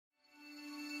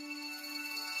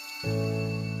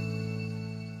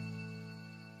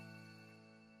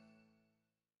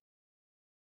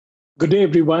Good day,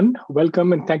 everyone.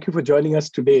 Welcome and thank you for joining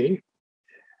us today.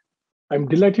 I'm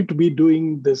delighted to be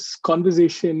doing this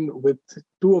conversation with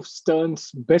two of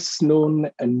Stern's best known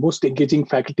and most engaging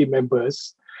faculty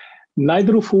members,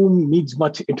 neither of whom needs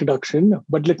much introduction,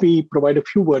 but let me provide a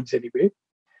few words anyway.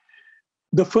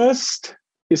 The first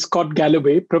is Scott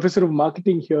Galloway, professor of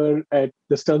marketing here at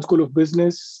the Stern School of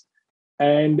Business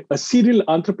and a serial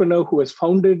entrepreneur who has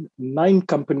founded 9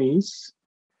 companies.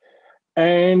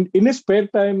 And in his spare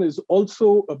time is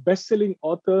also a best-selling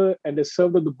author and has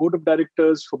served on the board of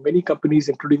directors for many companies,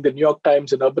 including the New York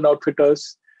Times and Urban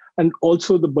Outfitters, and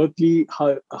also the Berkeley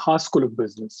Haas School of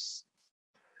Business.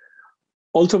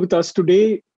 Also with us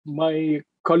today, my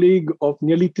colleague of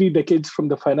nearly 3 decades from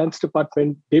the finance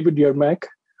department, David Yermack,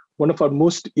 one of our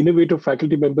most innovative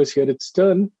faculty members here at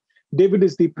Stern. David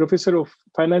is the professor of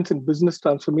finance and business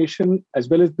transformation, as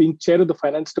well as being chair of the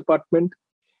finance department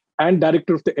and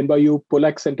director of the NYU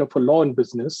Pollack Center for Law and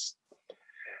Business.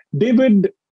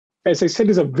 David, as I said,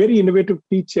 is a very innovative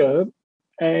teacher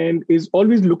and is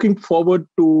always looking forward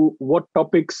to what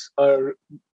topics are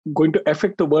going to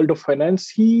affect the world of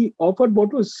finance. He offered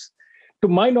what was, to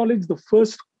my knowledge, the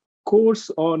first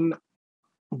course on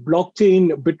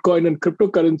blockchain, Bitcoin, and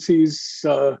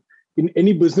cryptocurrencies in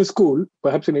any business school,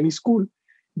 perhaps in any school.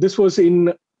 This was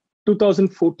in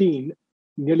 2014,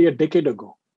 nearly a decade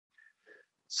ago.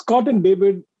 Scott and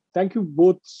David, thank you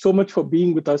both so much for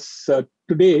being with us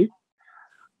today.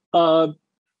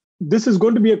 This is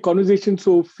going to be a conversation,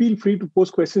 so feel free to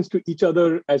pose questions to each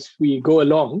other as we go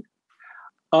along.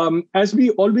 As we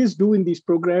always do in these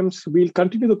programs, we'll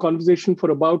continue the conversation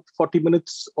for about 40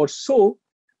 minutes or so,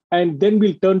 and then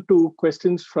we'll turn to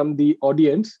questions from the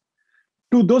audience.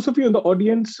 To those of you in the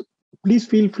audience, please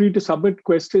feel free to submit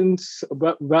questions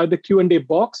via the Q&A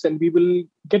box, and we will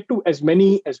get to as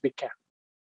many as we can.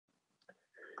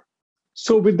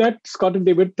 So with that, Scott and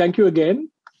David, thank you again.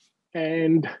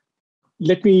 And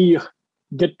let me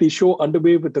get the show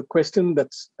underway with a question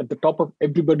that's at the top of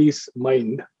everybody's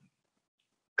mind,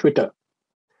 Twitter.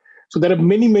 So there are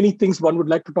many, many things one would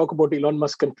like to talk about Elon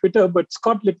Musk and Twitter, but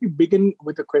Scott, let me begin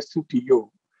with a question to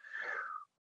you.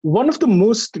 One of the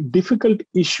most difficult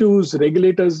issues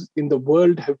regulators in the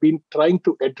world have been trying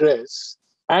to address,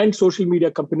 and social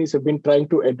media companies have been trying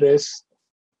to address,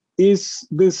 is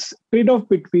this trade-off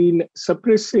between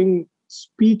suppressing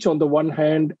speech on the one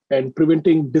hand and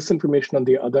preventing disinformation on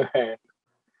the other hand.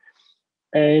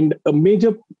 And a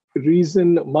major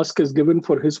reason Musk has given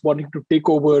for his wanting to take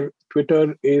over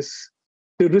Twitter is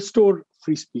to restore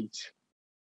free speech.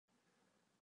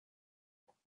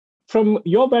 From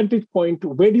your vantage point,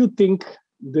 where do you think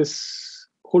this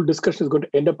whole discussion is going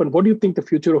to end up, and what do you think the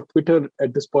future of Twitter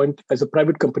at this point as a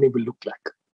private company will look like?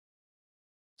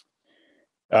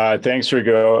 Thanks,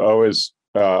 Raghu. Always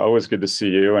good to see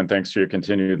you, and thanks for your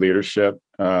continued leadership.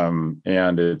 And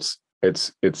it's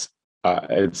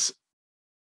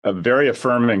very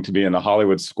affirming to be in the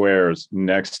Hollywood squares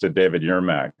next to David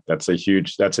Yermack. That's a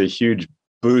huge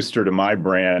booster to my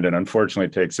brand, and unfortunately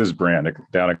takes his brand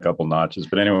down a couple notches.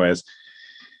 But anyways,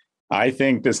 I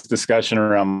think this discussion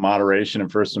around moderation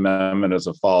and First Amendment is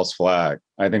a false flag.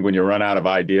 I think when you run out of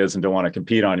ideas and don't want to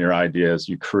compete on your ideas,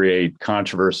 you create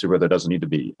controversy where there doesn't need to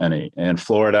be any. In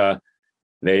Florida,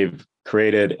 they've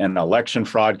created an election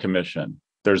fraud commission.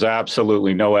 There's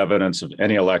absolutely no evidence of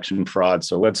any election fraud.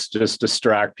 So let's just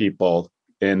distract people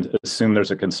and assume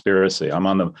there's a conspiracy. I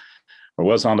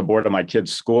was on the board of my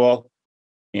kid's school,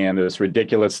 and this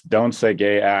ridiculous Don't Say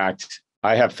Gay Act,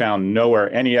 I have found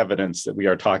nowhere any evidence that we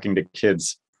are talking to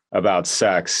kids about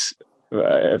sex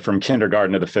from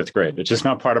kindergarten to the 5th grade. It's just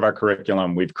not part of our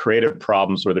curriculum. We've created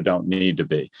problems where there don't need to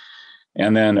be.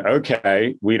 And then,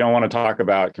 okay, we don't want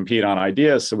to compete on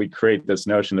ideas. So we create this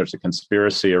notion there's a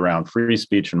conspiracy around free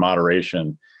speech and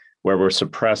moderation where we're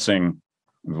suppressing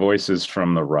voices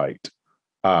from the right.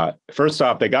 First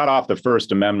off, they got off the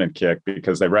First Amendment kick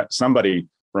because somebody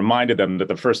reminded them that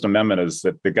the First Amendment is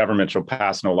that the government shall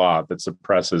pass no law that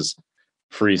suppresses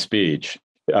free speech.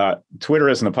 Twitter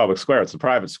isn't a public square, it's a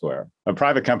private square. A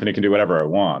private company can do whatever it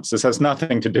wants. This has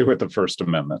nothing to do with the First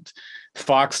Amendment.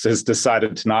 Fox has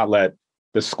decided to not let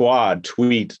the squad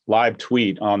live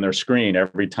tweet on their screen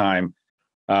every time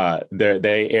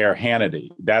they air Hannity.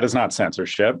 That is not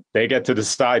censorship. They get to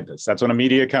decide this. That's what a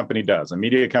media company does. A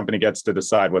media company gets to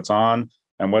decide what's on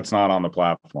and what's not on the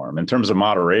platform. In terms of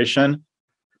moderation,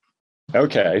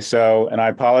 okay, so, and I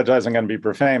apologize, I'm going to be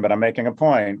profane, but I'm making a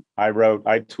point. I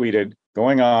tweeted,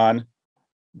 going on,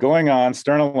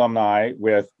 Stern alumni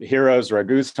with heroes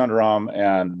Raghu, Sundaram,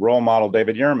 and role model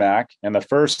David Yermack. And the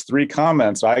first 3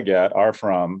 comments I get are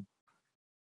from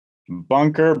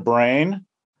Bunker Brain,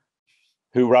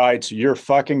 who writes, "You're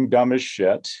fucking dumb as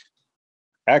shit."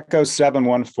 Echo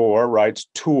 714 writes,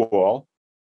 "Tool."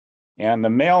 And the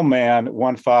mailman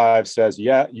 15 says,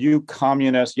 "Yeah, you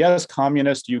communist. Yes,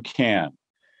 communist, you can."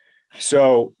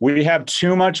 So we have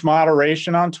too much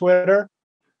moderation on Twitter.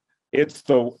 It's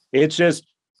just,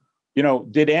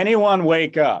 did anyone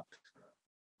wake up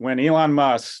when Elon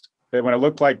Musk, when it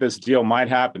looked like this deal might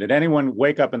happen? Did anyone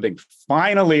wake up and think,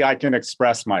 finally, I can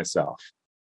express myself?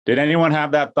 Did anyone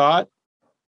have that thought?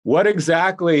 What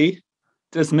exactly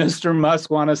does Mr.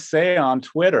 Musk want to say on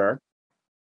Twitter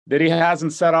that he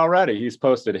hasn't said already? He's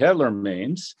posted Hitler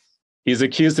memes. He's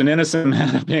accused an innocent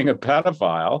man of being a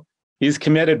pedophile. He's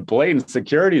committed blatant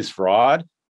securities fraud.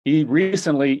 He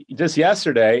recently, just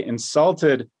yesterday,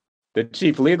 insulted the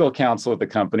chief legal counsel of the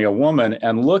company, a woman,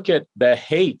 and look at the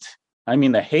hate. I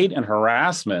mean, the hate and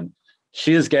harassment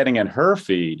she is getting in her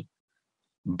feed.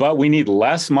 But we need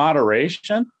less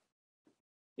moderation.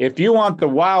 If you want the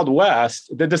Wild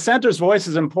West, the dissenter's voice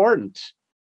is important.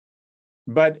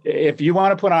 But if you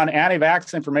want to put on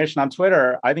anti-vax information on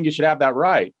Twitter, I think you should have that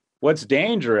right. What's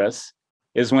dangerous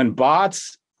is when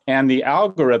bots and the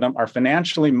algorithm are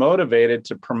financially motivated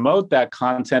to promote that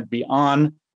content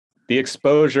beyond the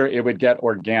exposure it would get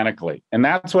organically. And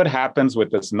that's what happens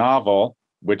with this novel,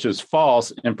 which is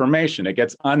false information. It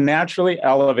gets unnaturally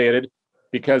elevated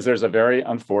because there's a very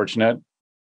unfortunate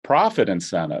profit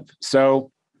incentive.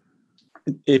 So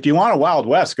if you want a Wild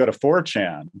West, go to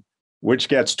 4chan, which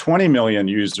gets 20 million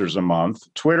users a month.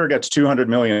 Twitter gets 200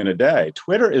 million a day.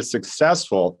 Twitter is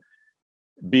successful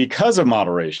because of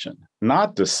moderation,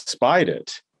 not despite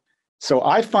it. So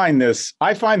I find this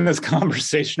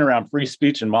conversation around free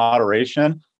speech and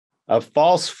moderation a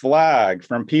false flag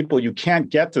from people you can't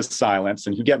get to silence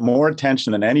and who get more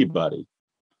attention than anybody.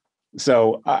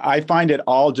 So I find it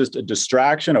all just a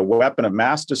distraction, a weapon of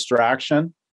mass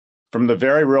distraction from the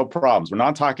very real problems. We're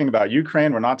not talking about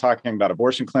Ukraine. We're not talking about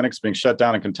abortion clinics being shut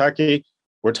down in Kentucky.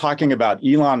 We're talking about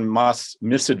Elon Musk's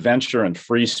misadventure in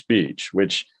free speech,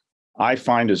 which I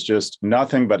find is just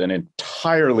nothing but an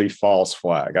entirely false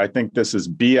flag. I think this is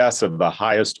BS of the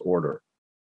highest order.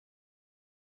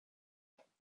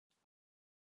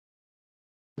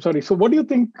 Sorry, so what do you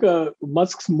think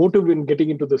Musk's motive in getting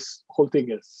into this whole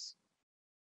thing is?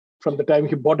 From the time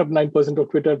he bought up 9% of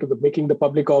Twitter to making the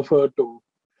public offer to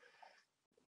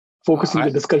focusing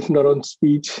the discussion around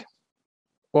speech?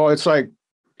 Well, it's like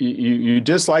you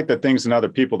dislike the things in other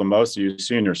people the most you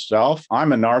see in yourself.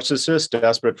 I'm a narcissist,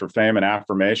 desperate for fame and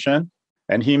affirmation,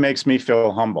 and he makes me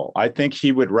feel humble. I think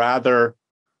he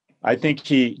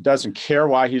doesn't care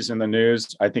why he's in the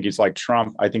news. I think he's like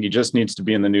Trump. I think he just needs to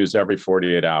be in the news every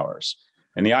 48 hours.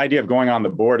 And the idea of going on the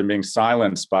board and being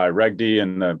silenced by Reg D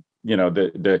and the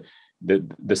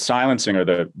silencing or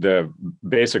the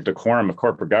basic decorum of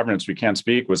corporate governance, we can't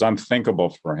speak, was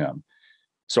unthinkable for him.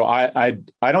 So I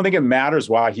don't think it matters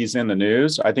why he's in the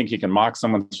news. I think he can mock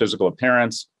someone's physical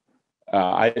appearance.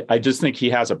 I just think he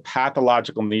has a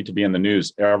pathological need to be in the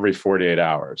news every 48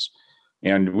 hours.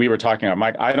 And we were talking about,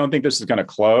 Mike, I don't think this is going to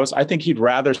close. I think he'd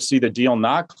rather see the deal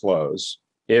not close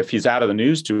if he's out of the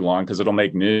news too long, because it'll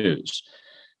make news.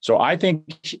 So I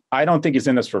don't think he's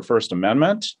in this for First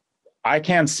Amendment. I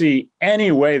can't see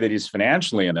any way that he's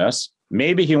financially in this.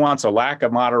 Maybe he wants a lack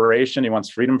of moderation. He wants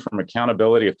freedom from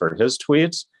accountability for his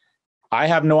tweets. I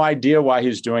have no idea why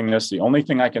he's doing this. The only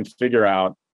thing I can figure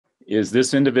out is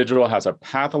this individual has a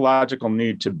pathological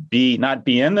need to not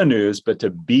be in the news, but to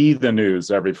be the news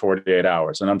every 48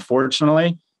 hours. And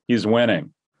unfortunately, he's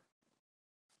winning.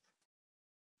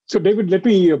 So, David, let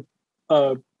me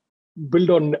build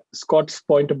on Scott's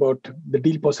point about the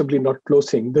deal possibly not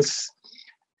closing. This,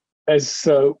 as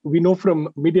we know from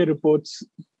media reports,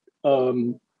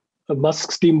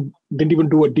 Musk's team didn't even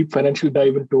do a deep financial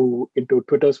dive into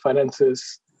Twitter's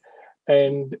finances.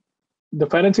 And the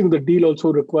financing of the deal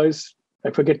also requires,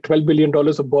 I forget, $12 billion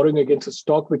of borrowing against a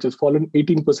stock, which has fallen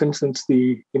 18% since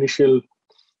the initial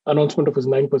announcement of his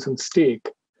 9% stake.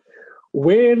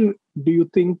 Where do you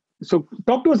think, so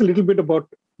talk to us a little bit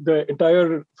about the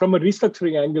entire, from a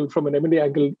restructuring angle, from an M&A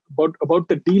angle, about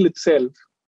the deal itself,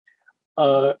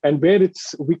 and where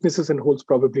its weaknesses and holes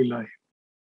probably lie.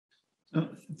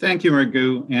 Thank you,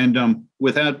 Raghu. And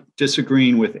without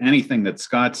disagreeing with anything that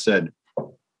Scott said,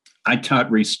 I taught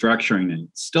restructuring and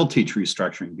still teach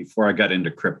restructuring before I got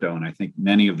into crypto. And I think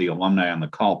many of the alumni on the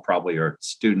call probably are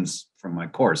students from my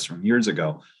course from years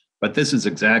ago. But this is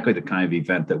exactly the kind of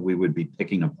event that we would be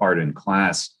picking apart in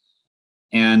class.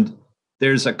 And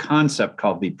there's a concept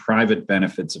called the private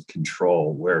benefits of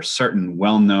control, where certain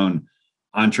well-known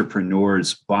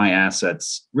entrepreneurs buy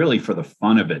assets really for the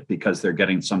fun of it because they're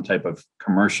getting some type of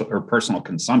commercial or personal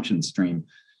consumption stream.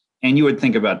 And you would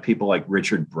think about people like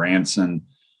Richard Branson.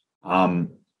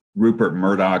 Rupert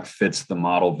Murdoch fits the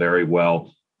model very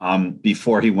well.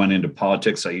 Before he went into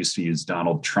politics, I used to use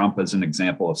Donald Trump as an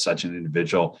example of such an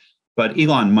individual. But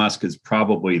Elon Musk is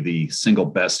probably the single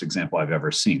best example I've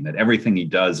ever seen, that everything he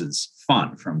does is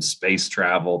fun, from space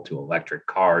travel to electric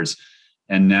cars.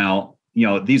 And now,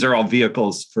 these are all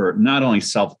vehicles for not only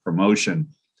self-promotion,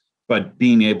 but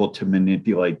being able to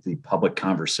manipulate the public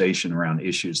conversation around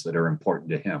issues that are important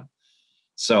to him.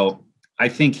 So I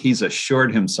think he's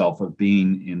assured himself of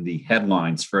being in the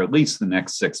headlines for at least the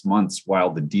next 6 months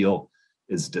while the deal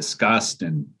is discussed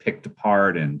and picked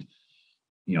apart, and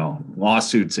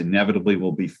lawsuits inevitably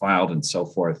will be filed and so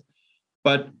forth.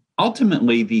 But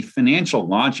ultimately, the financial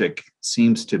logic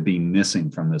seems to be missing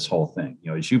from this whole thing.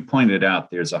 As you pointed out,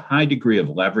 there's a high degree of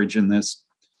leverage in this.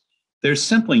 There's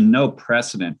simply no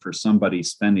precedent for somebody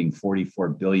spending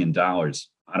 $44 billion on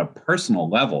a personal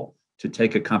level to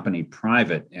take a company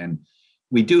private. And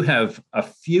we do have a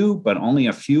few, but only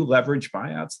a few leverage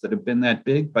buyouts that have been that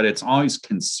big, but it's always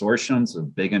consortiums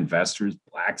of big investors,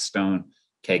 Blackstone,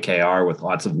 KKR, with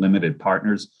lots of limited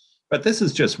partners. But this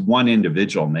is just one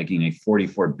individual making a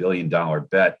 $44 billion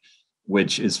bet,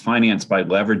 which is financed by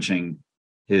leveraging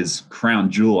his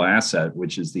crown jewel asset,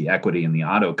 which is the equity in the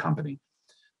auto company.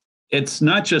 It's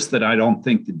not just that I don't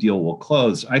think the deal will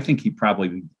close. I think he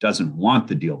probably doesn't want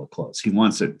the deal to close. He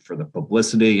wants it for the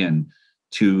publicity and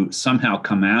to somehow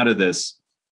come out of this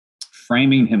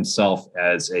framing himself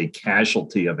as a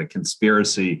casualty of a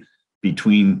conspiracy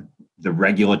between the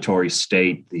regulatory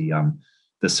state, the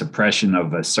suppression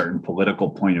of a certain political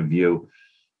point of view.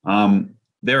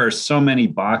 There are so many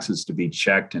boxes to be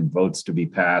checked and votes to be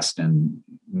passed, and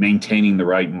maintaining the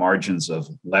right margins of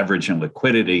leverage and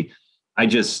liquidity. I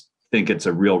just think it's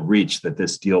a real reach that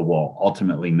this deal will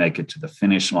ultimately make it to the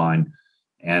finish line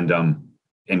and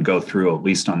go through, at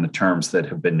least on the terms that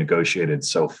have been negotiated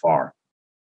so far.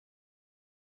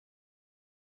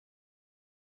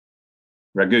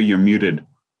 Raghu, you're muted.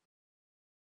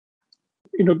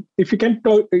 If you can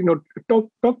talk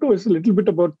to us a little bit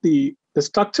about the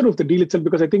structure of the deal itself,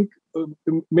 because I think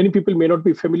many people may not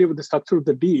be familiar with the structure of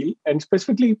the deal, and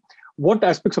specifically what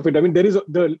aspects of it. I mean, there is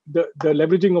the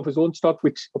leveraging of his own stock,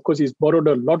 which of course he's borrowed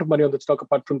a lot of money on the stock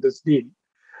apart from this deal.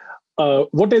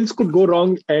 What else could go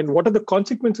wrong, and what are the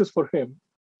consequences for him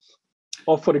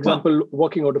of, for example,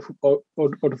 walking out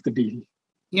of the deal?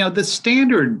 The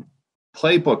standard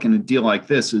playbook in a deal like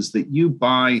this is that you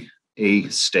buy a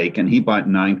stake, and he bought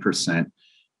 9%.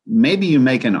 Maybe you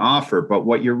make an offer, but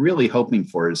what you're really hoping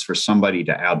for is for somebody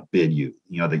to outbid you,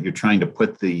 that you're trying to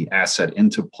put the asset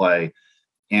into play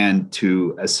and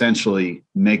to essentially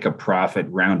make a profit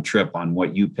round trip on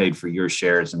what you paid for your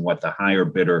shares and what the higher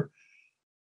bidder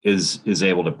is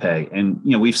able to pay. And,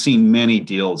 we've seen many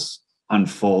deals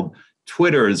unfold.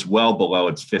 Twitter is well below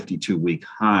its 52-week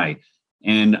high.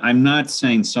 And I'm not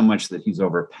saying so much that he's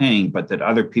overpaying, but that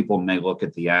other people may look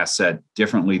at the asset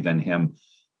differently than him.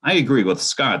 I agree with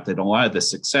Scott that a lot of the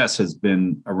success has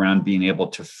been around being able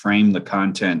to frame the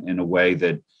content in a way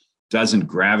that doesn't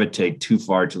gravitate too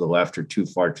far to the left or too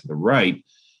far to the right.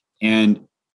 And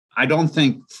I don't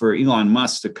think for Elon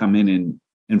Musk to come in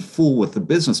and fool with the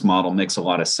business model makes a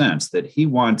lot of sense. That he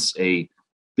wants a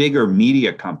bigger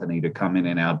media company to come in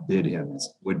and outbid him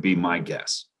would be my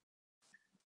guess.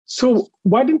 So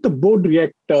why didn't the board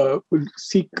react,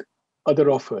 seek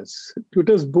other offers?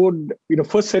 Twitter's board,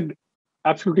 first said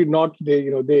absolutely not.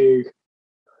 They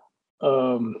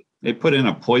put in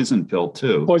a poison pill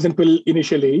too. Poison pill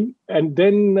initially, and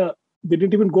then they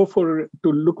didn't even go to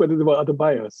look whether there were other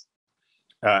buyers.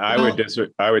 I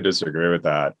would disagree with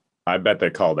that. I bet they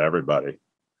called everybody.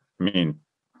 I mean,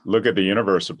 look at the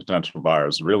universe of potential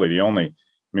buyers. Really,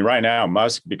 right now,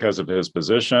 Musk, because of his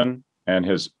position and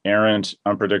his errant,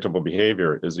 unpredictable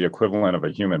behavior, is the equivalent of a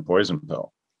human poison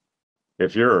pill.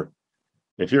 If you're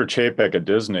Chapek at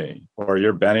Disney or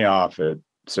you're Benioff at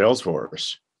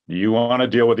Salesforce, do you want to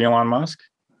deal with Elon Musk?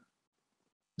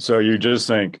 So you just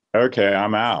think, okay,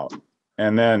 I'm out.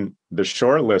 And then the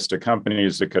short list of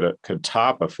companies that could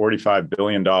top a $45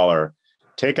 billion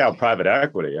takeout private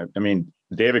equity. I mean,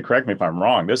 David, correct me if I'm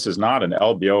wrong. This is not an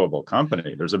LBO-able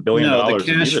company. There's $1 billion. No, the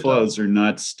cash flows are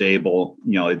not stable.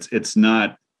 It's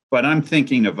not. But I'm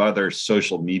thinking of other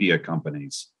social media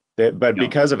companies. But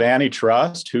because of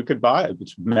antitrust, who could buy it?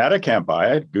 Meta can't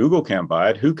buy it. Google can't buy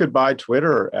it. Who could buy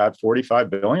Twitter at $45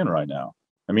 billion right now?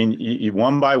 I mean, you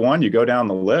one by one, you go down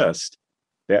the list.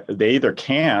 They either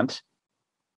can't,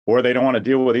 or they don't want to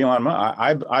deal with Elon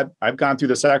Musk. I've gone through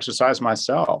this exercise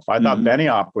myself. I thought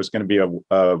Benioff was going to be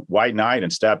a white knight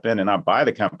and step in and not buy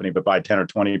the company, but buy 10 or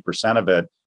 20% of it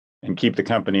and keep the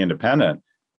company independent.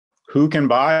 who can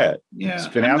buy it? Yeah,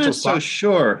 I'm not so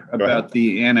sure about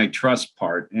the antitrust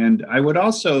part. And I would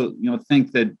also,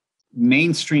 think that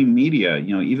mainstream media,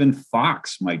 even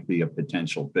Fox might be a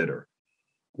potential bidder.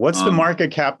 What's the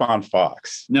market cap on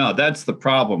Fox? No, that's the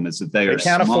problem, is that they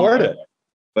can't small, afford it.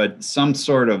 But some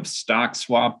sort of stock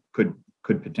swap could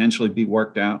potentially be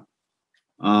worked out.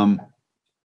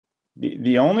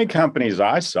 The only companies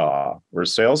I saw were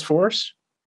Salesforce,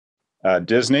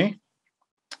 Disney,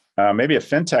 maybe a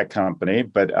fintech company,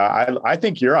 but I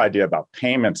think your idea about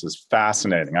payments is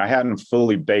fascinating. I hadn't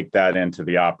fully baked that into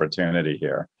the opportunity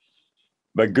here.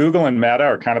 But Google and Meta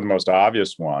are kind of the most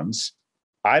obvious ones.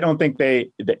 I don't think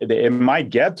it might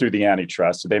get through the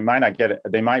antitrust. They might not get it.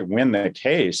 They might win the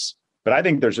case. But I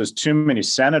think there's just too many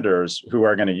senators who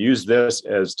are going to use this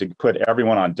as to put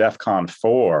everyone on DEFCON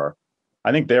 4.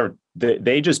 I think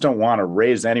they just don't want to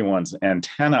raise anyone's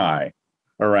antennae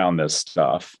around this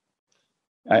stuff.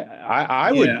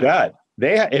 I would bet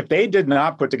if they did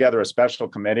not put together a special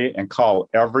committee and call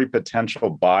every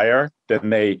potential buyer, then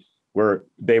they were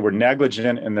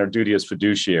negligent in their duty as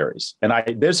fiduciaries.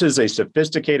 And this is a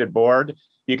sophisticated board.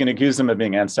 You can accuse them of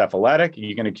being encephalitic.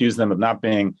 You can accuse them of not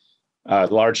being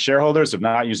large shareholders, of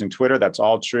not using Twitter. That's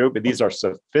all true. But these are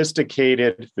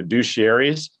sophisticated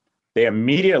fiduciaries. They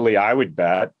immediately, I would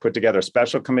bet, put together a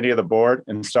special committee of the board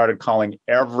and started calling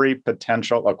every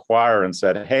potential acquirer and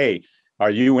said, hey, are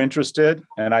you interested?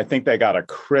 And I think they got a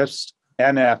crisp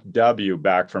NFW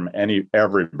back from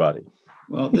everybody.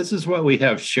 Well, this is what we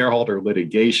have shareholder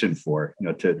litigation for,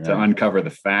 to uncover the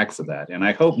facts of that. And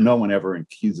I hope no one ever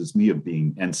accuses me of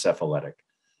being encephalitic.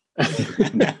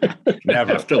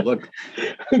 Never. Have to look.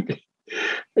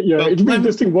 Yeah, it'll be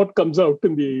interesting what comes out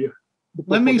in the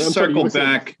let me circle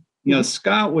back.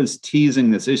 Scott was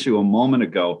teasing this issue a moment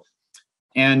ago,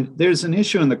 and there's an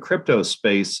issue in the crypto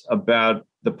space about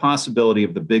the possibility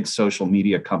of the big social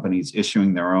media companies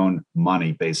issuing their own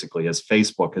money, basically, as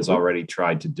Facebook has already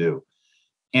tried to do.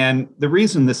 And the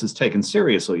reason this is taken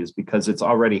seriously is because it's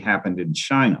already happened in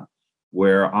China,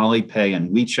 where Alipay and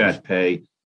WeChat Pay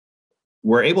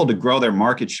were able to grow their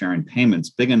market share in payments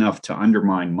big enough to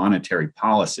undermine monetary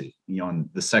policy, in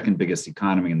the second biggest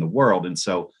economy in the world. And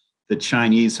so the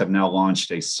Chinese have now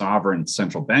launched a sovereign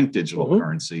central bank digital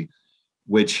currency,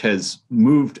 which has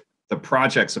moved the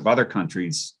projects of other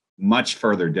countries much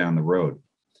further down the road.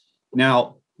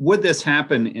 Now, would this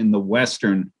happen in the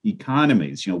Western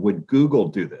economies? Would Google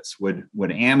do this?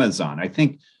 Would Amazon? I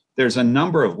think there's a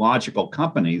number of logical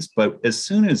companies, but as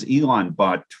soon as Elon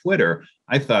bought Twitter,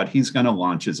 I thought he's going to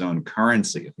launch his own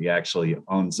currency if he actually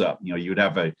owns up. You'd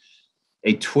have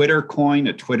a Twitter coin,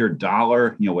 a Twitter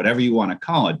dollar, whatever you want to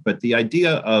call it. But the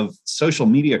idea of social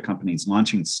media companies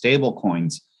launching stable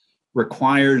coins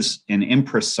requires an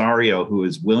impresario who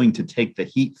is willing to take the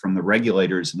heat from the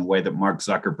regulators in a way that Mark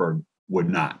Zuckerberg would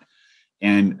not.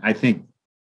 And I think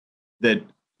that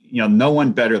no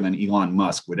one better than Elon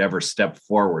Musk would ever step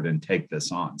forward and take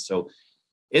this on. So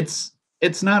it's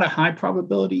not a high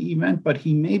probability event, but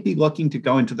he may be looking to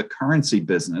go into the currency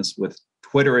business with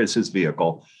Twitter as his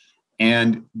vehicle.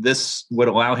 And this would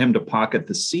allow him to pocket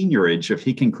the seigniorage if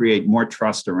he can create more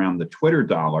trust around the Twitter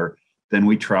dollar than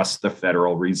we trust the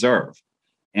Federal Reserve.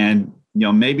 And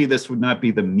maybe this would not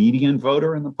be the median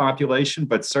voter in the population,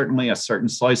 but certainly a certain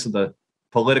slice of the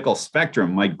political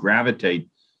spectrum might gravitate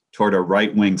toward a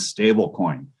right-wing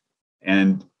stablecoin.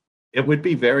 And it would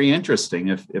be very interesting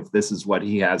if this is what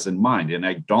he has in mind. And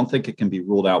I don't think it can be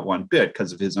ruled out one bit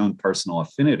because of his own personal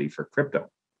affinity for crypto.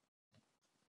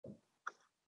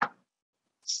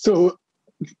 So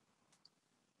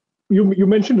you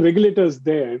mentioned regulators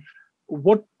there.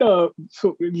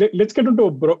 So let's get into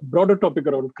a broader topic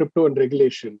around crypto and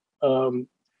regulation.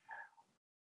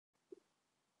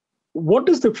 What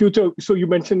is the future? So you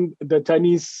mentioned the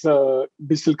Chinese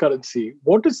digital currency.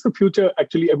 What is the future?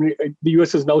 Actually, I mean, the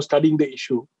US is now studying the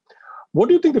issue. What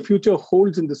do you think the future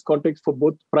holds in this context for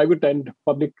both private and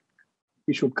public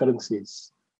issued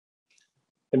currencies?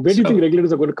 And where do you think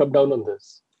regulators are going to come down on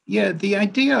this? Yeah, the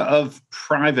idea of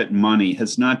private money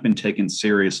has not been taken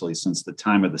seriously since the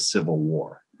time of the Civil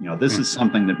War. This is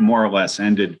something that more or less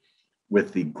ended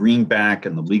with the greenback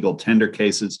and the legal tender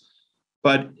cases.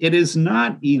 But it is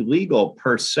not illegal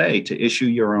per se to issue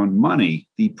your own money.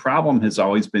 The problem has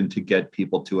always been to get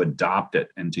people to adopt it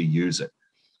and to use it.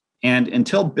 And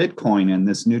until Bitcoin and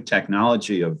this new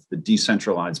technology of the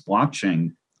decentralized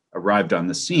blockchain arrived on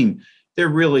the scene, there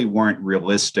really weren't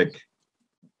realistic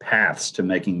paths to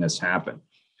making this happen.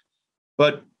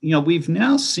 But we've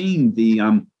now seen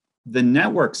the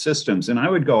network systems, and I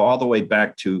would go all the way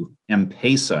back to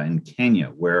M-Pesa in Kenya,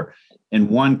 where in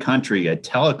one country, a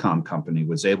telecom company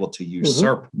was able to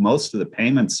usurp most of the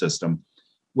payment system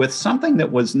with something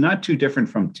that was not too different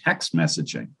from text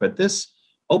messaging. But this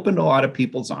opened a lot of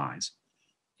people's eyes.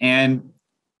 And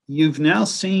you've now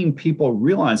seen people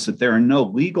realize that there are no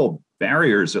legal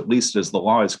barriers, at least as the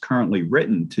law is currently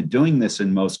written, to doing this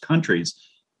in most countries,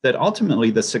 that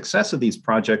ultimately the success of these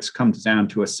projects comes down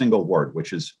to a single word,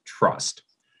 which is trust.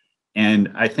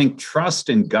 And I think trust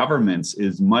in governments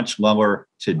is much lower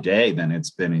today than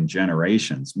it's been in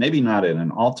generations, maybe not at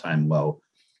an all-time low,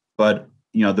 but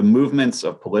the movements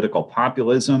of political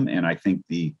populism, and I think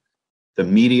the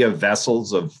media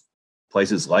vessels of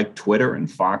places like Twitter and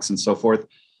Fox and so forth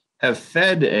have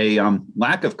fed a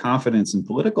lack of confidence in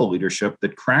political leadership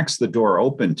that cracks the door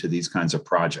open to these kinds of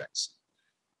projects.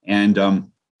 And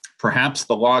perhaps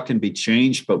the law can be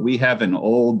changed, but we have an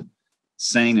old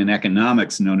saying in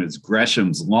economics known as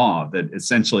Gresham's law that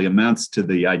essentially amounts to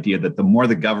the idea that the more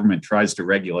the government tries to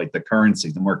regulate the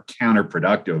currency, the more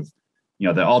counterproductive,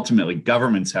 that ultimately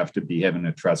governments have to behave in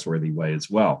a trustworthy way as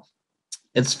well.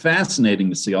 It's fascinating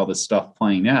to see all this stuff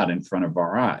playing out in front of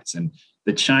our eyes. And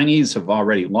the Chinese have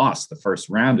already lost the first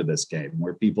round of this game,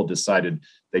 where people decided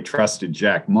they trusted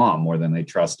Jack Ma more than they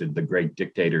trusted the great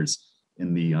dictators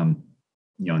in the,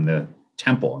 in the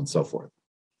temple and so forth,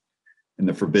 in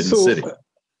the Forbidden City.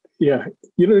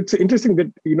 It's interesting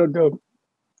that, the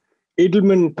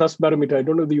Edelman Trust Barometer, I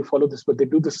don't know that you follow this, but they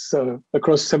do this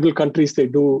across several countries. They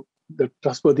do the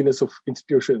trustworthiness of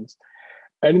institutions.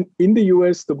 And in the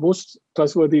US, the most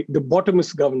trustworthy, the bottom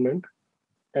is government.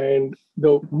 And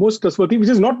the most trustworthy, which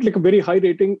is not like a very high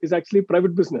rating, is actually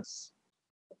private business.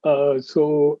 I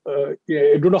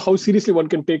don't know how seriously one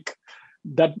can take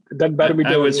that barometer.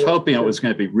 I was hoping it was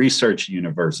going to be research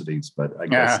universities, but I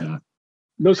guess not.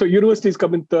 No, so universities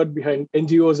come in third behind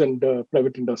NGOs and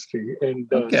private industry. And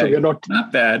so we're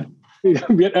not bad.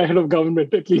 We're ahead of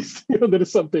government, at least. There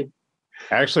is something.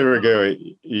 Actually, Raghu,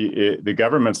 the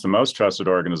government's the most trusted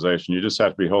organization. You just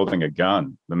have to be holding a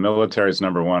gun. The military's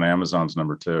number one, Amazon's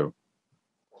number two.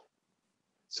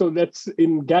 So that's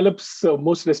in Gallup's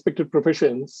most respected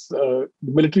professions. The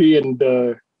military and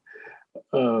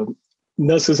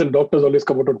nurses and doctors always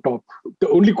come out on top. The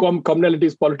only commonality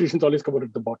is politicians always come out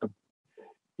at the bottom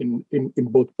in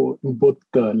both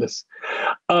lists.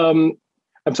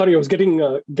 I'm sorry, I was getting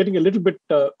a little bit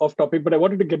off topic, but I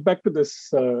wanted to get back to this,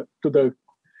 to the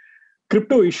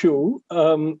crypto issue.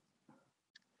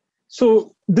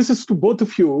 So this is to both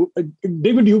of you.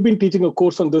 David, you've been teaching a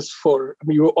course on this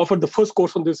you offered the first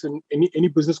course on this in any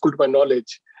business school to my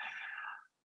knowledge.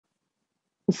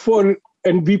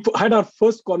 And we had our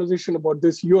first conversation about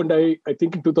this, you and I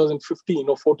think in 2015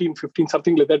 or 14, 15,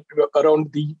 something like that,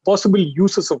 around the possible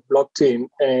uses of blockchain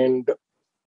and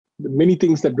the many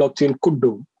things that blockchain could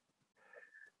do.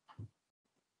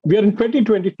 We are in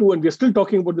 2022 and we're still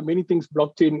talking about the many things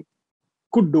blockchain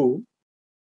could do.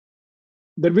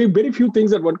 There will be very few things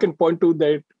that one can point to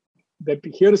that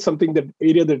here is something, that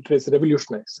area that has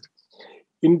revolutionized.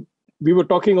 We were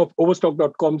talking of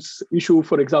Overstock.com's issue,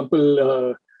 for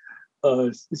example,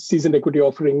 seasoned equity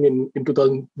offering in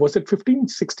 2000, was it 15,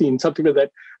 16, something like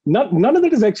that. None of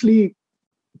that has actually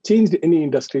changed any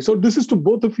industry. So this is to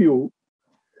both of you.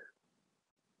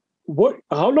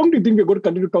 How long do you think we're going to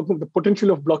continue talking about the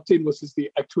potential of blockchain versus the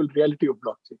actual reality of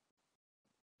blockchain?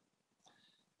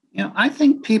 I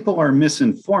think people are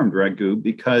misinformed, Raghu,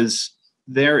 because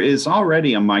there is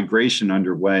already a migration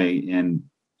underway in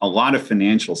a lot of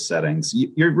financial settings.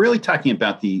 You're really talking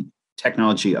about the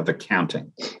technology of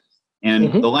accounting.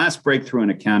 And the last breakthrough in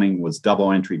accounting was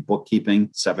double entry bookkeeping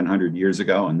 700 years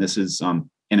ago. And this is an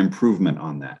improvement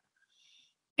on that.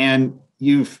 And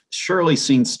you've surely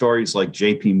seen stories like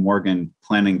JP Morgan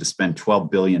planning to spend $12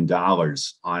 billion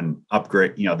on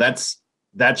upgrade.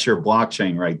 That's your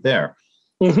blockchain right there.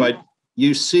 But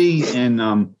you see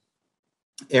in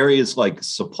areas like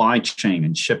supply chain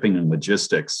and shipping and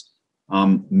logistics,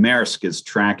 Maersk is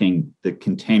tracking the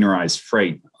containerized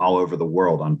freight all over the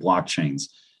world on blockchains.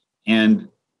 And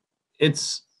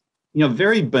it's,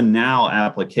 very banal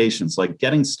applications like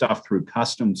getting stuff through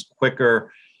customs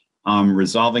quicker,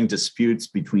 resolving disputes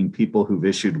between people who've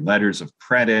issued letters of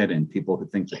credit and people who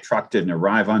think the truck didn't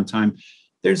arrive on time.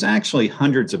 There's actually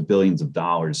hundreds of billions of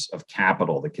dollars of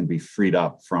capital that can be freed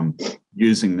up from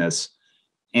using this.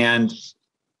 And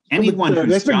anyone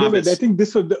whose job is... I think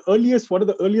this was one of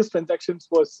the earliest transactions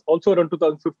was also around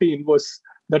 2015, was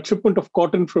that shipment of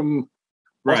cotton from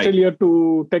Australia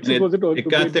to Texas, was it? Or it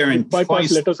got there in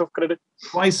letters of credit.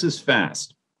 Twice as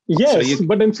fast. Yes,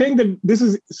 but I'm saying that this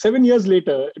is 7 years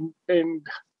later. And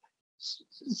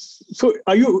so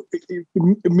are you,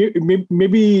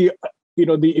 maybe,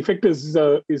 the effect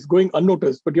is going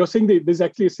unnoticed. But you're saying that there's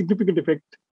actually a significant effect.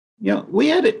 Yeah, we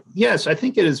had it. Yes, I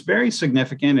think it is very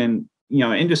significant in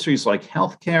industries like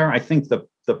healthcare. I think the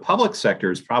public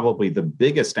sector is probably the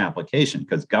biggest application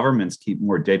because governments keep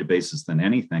more databases than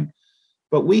anything.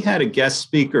 But we had a guest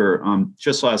speaker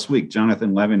just last week,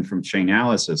 Jonathan Levin from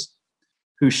Chainalysis,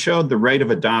 who showed the rate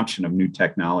of adoption of new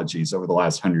technologies over the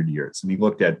last 100 years. And he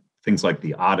looked at things like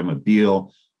the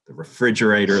automobile, the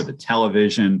refrigerator, the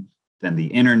television, then the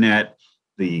internet,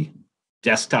 the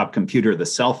desktop computer, the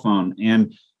cell phone.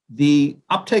 And the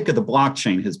uptake of the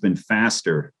blockchain has been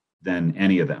faster than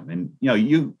any of them. And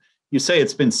you say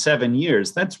it's been 7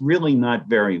 years. That's really not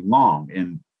very long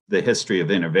in the history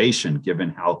of innovation,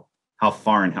 given how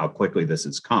far and how quickly this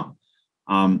has come.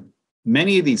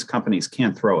 Many of these companies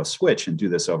can't throw a switch and do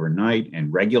this overnight,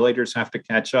 and regulators have to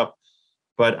catch up.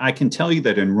 But I can tell you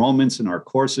that enrollments in our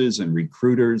courses and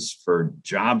recruiters for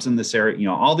jobs in this area,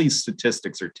 all these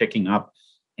statistics are ticking up.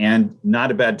 And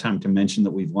not a bad time to mention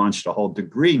that we've launched a whole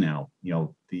degree now,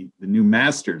 the new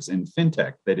master's in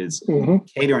fintech that is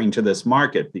catering to this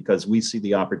market because we see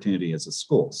the opportunity as a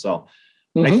school. So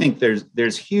I think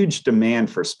there's huge demand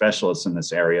for specialists in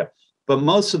this area, but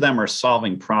most of them are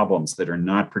solving problems that are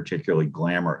not particularly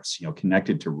glamorous,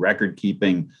 connected to record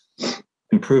keeping,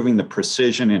 improving the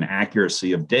precision and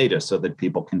accuracy of data so that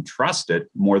people can trust it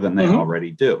more than they already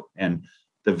do. And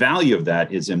the value of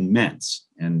that is immense.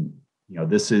 And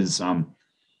this is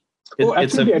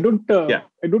absolutely.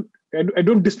 I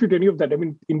don't dispute any of that. I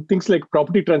mean, in things like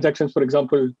property transactions, for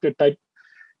example,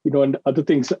 and other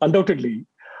things, undoubtedly,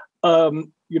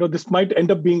 this might end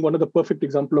up being one of the perfect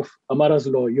example of Amara's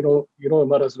law. You know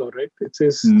Amara's law, right? It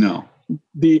says no.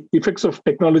 The effects of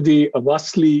technology are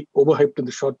vastly overhyped in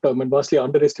the short term and vastly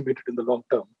underestimated in the long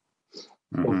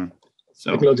term.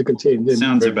 So technological change.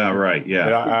 Sounds about right. Yeah.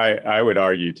 I would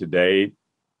argue today,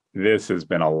 this has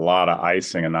been a lot of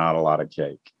icing and not a lot of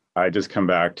cake. I just come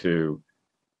back to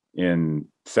in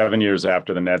 7 years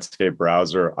after the Netscape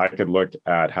browser, I could look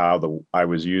at how I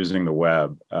was using the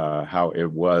web, how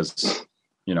it was,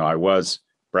 I was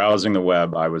browsing the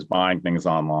web, I was buying things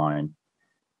online.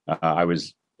 I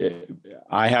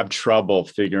have trouble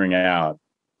figuring out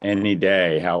any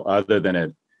day how, other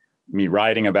than me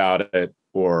writing about it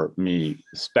or me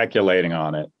speculating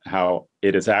on it, how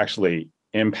it is actually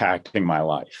impacting my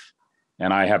life.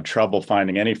 And I have trouble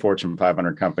finding any Fortune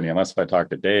 500 company, unless I talk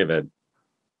to David,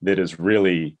 that is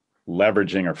really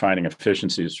leveraging or finding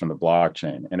efficiencies from the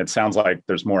blockchain. And it sounds like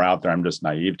there's more out there. I'm just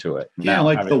naive to it. Yeah, now,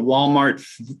 like the Walmart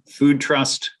Food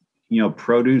Trust,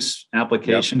 produce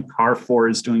application. Yep. Carrefour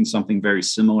is doing something very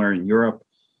similar in Europe.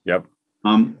 Yep.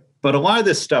 But a lot of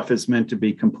this stuff is meant to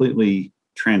be completely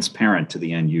transparent to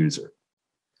the end user.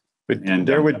 But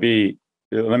there would be,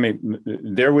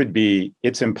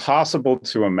 it's impossible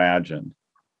to imagine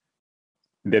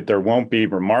that there won't be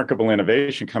remarkable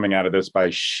innovation coming out of this by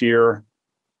sheer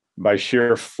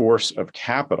force of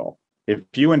capital. If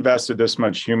you invested this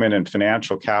much human and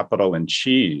financial capital in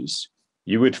cheese,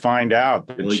 you would find out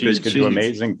that really cheese could do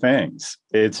amazing things.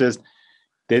 It's just,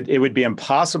 it would be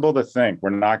impossible to think we're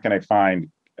not going to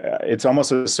find, it's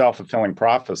almost a self-fulfilling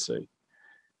prophecy.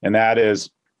 And that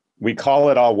is, we call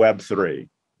it all Web3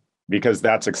 because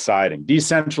that's exciting.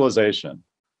 Decentralization,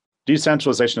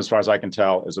 as far as I can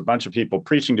tell, is a bunch of people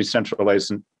preaching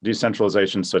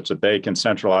decentralization such that they can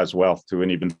centralize wealth to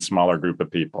an even smaller group of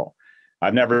people.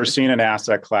 I've never seen an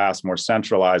asset class more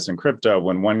centralized than crypto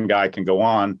when one guy can go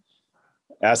on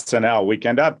SNL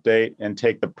Weekend Update and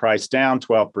take the price down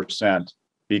 12%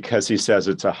 because he says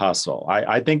it's a hustle.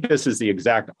 I think this is the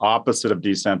exact opposite of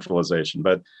decentralization,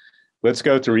 but let's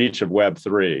go through each of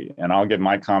Web3 and I'll give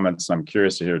my comments. I'm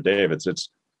curious to hear David's. It's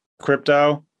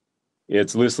crypto.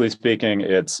 It's loosely speaking,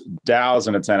 it's DAOs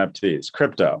and it's NFTs.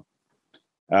 Crypto.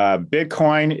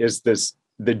 Bitcoin is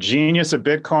the genius of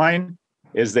Bitcoin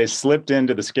is they slipped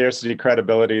into the scarcity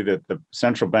credibility that the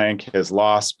central bank has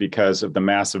lost because of the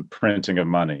massive printing of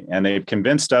money. And they've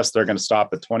convinced us they're going to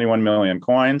stop at 21 million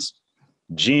coins.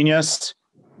 Genius.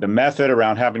 The method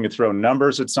around having to throw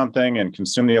numbers at something and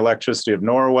consume the electricity of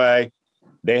Norway.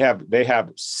 They have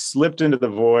slipped into the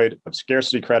void of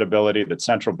scarcity credibility that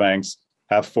central banks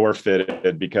have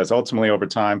forfeited because ultimately over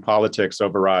time, politics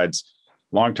overrides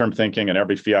long-term thinking and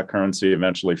every fiat currency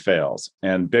eventually fails.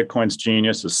 And Bitcoin's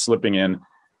genius is slipping in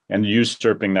and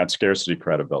usurping that scarcity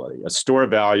credibility, a store of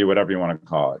value, whatever you want to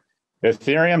call it.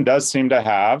 Ethereum does seem to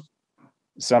have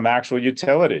some actual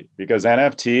utility because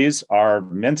NFTs are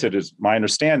minted, is my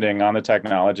understanding, on the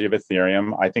technology of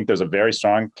Ethereum. I think there's a very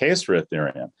strong case for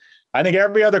Ethereum. I think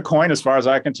every other coin, as far as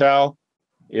I can tell,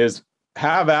 is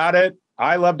have at it.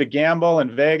 I love to gamble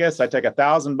in Vegas. I take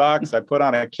 $1,000, I put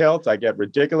on a kilt, I get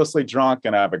ridiculously drunk,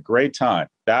 and I have a great time.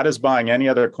 That is buying any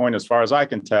other coin, as far as I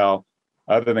can tell,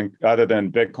 other than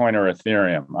Bitcoin or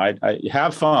Ethereum. I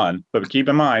have fun, but keep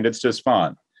in mind, it's just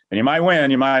fun. And you might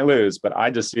win, you might lose, but I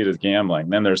just see it as gambling.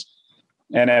 Then there's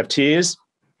NFTs.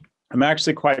 I'm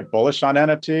actually quite bullish on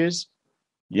NFTs.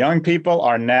 Young people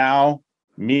are now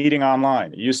meeting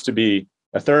online. It used to be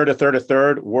a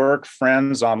third, work,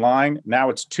 friends online. Now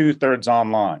it's 2/3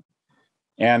 online.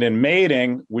 And in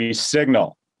mating, we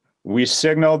signal. We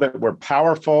signal that we're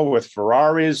powerful with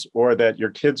Ferraris, or that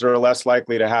your kids are less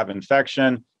likely to have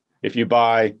infection if you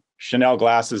buy Chanel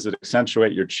glasses that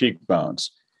accentuate your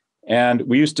cheekbones. And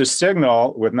we used to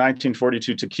signal with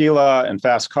 1942 tequila and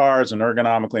fast cars and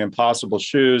ergonomically impossible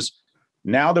shoes.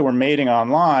 Now that we're mating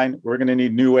online, we're going to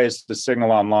need new ways to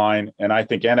signal online. And I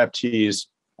think NFTs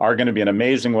are going to be an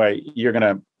amazing way.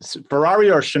 Ferrari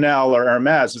or Chanel or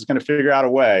Hermes is going to figure out a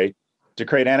way to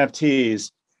create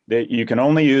NFTs that you can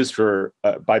only use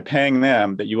by paying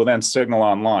them, that you will then signal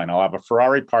online. I'll have a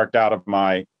Ferrari parked out of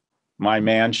my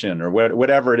mansion, or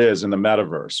whatever it is in the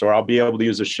metaverse, or I'll be able to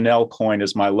use a Chanel coin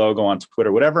as my logo on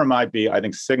Twitter, whatever it might be. I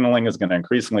think signaling is going to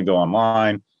increasingly go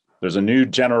online. There's a new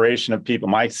generation of people.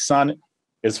 My son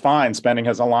is fine spending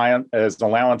his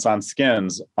allowance on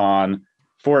skins on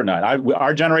Fortnite.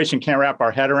 Our generation can't wrap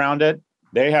our head around it.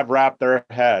 They have wrapped their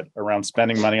head around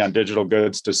spending money on digital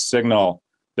goods to signal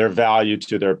their value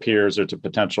to their peers or to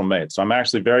potential mates. So I'm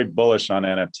actually very bullish on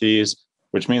NFTs,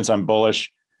 which means I'm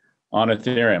bullish on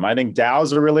Ethereum. I think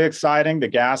DAOs are really exciting. The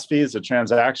gas fees, the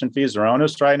transaction fees are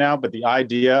onerous right now, but the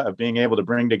idea of being able to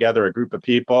bring together a group of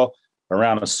people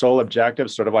around a sole objective,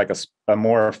 sort of like a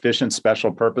more efficient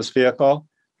special purpose vehicle.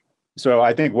 So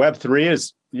I think Web3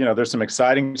 is, there's some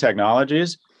exciting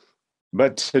technologies,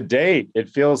 but to date, it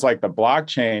feels like the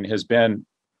blockchain has been,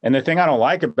 and the thing I don't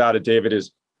like about it, David,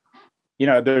 is,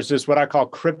 there's this what I call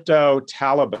crypto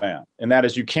Taliban, and that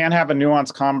is you can't have a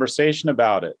nuanced conversation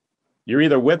about it. You're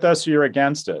either with us or you're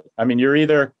against it.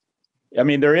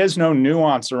 There is no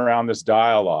nuance around this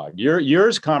dialogue.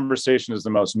 Yours conversation is the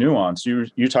most nuanced.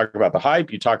 You talk about the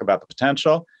hype, you talk about the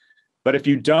potential, but if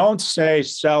you don't say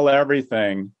sell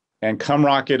everything and come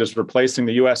rocket is replacing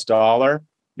the US dollar,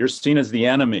 you're seen as the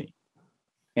enemy.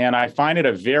 And I find it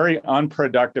a very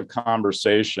unproductive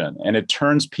conversation, and it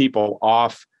turns people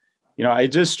off. It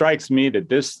just strikes me that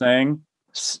this thing,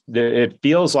 it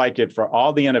feels like it, for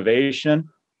all the innovation,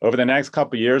 over the next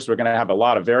couple of years, we're going to have a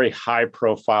lot of very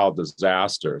high-profile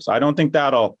disasters. I don't think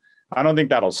that'll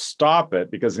stop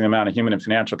it because of the amount of human and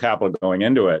financial capital going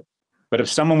into it. But if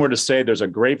someone were to say there's a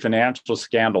great financial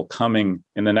scandal coming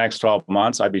in the next 12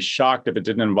 months, I'd be shocked if it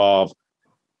didn't involve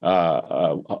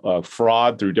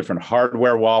fraud through different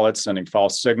hardware wallets, sending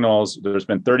false signals. There's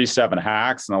been 37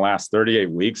 hacks in the last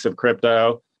 38 weeks of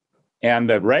crypto. And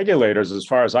the regulators, as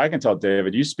far as I can tell,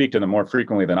 David, you speak to them more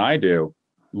frequently than I do,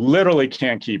 literally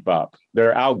can't keep up.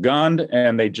 They're outgunned,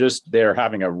 and they're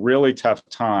having a really tough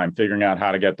time figuring out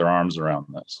how to get their arms around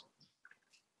this.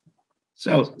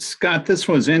 So, Scott, this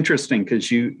was interesting because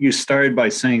you started by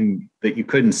saying that you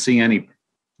couldn't see any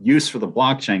use for the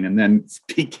blockchain, and then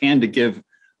began to give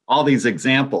all these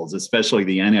examples, especially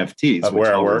the NFTs, which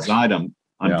all reside on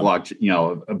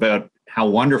blockchain, about how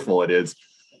wonderful it is.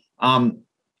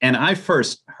 And I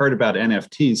first heard about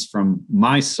NFTs from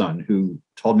my son, who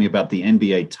told me about the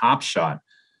NBA Top Shot.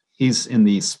 He's in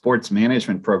the sports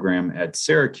management program at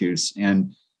Syracuse.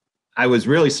 And I was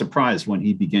really surprised when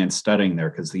he began studying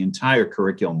there, because the entire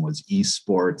curriculum was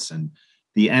esports, and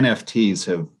the NFTs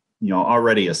have,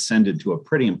 already ascended to a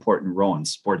pretty important role in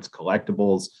sports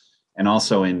collectibles, and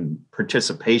also in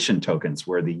participation tokens,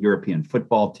 where the European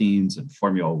football teams and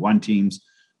Formula One teams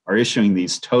are issuing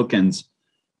these tokens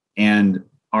and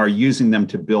are using them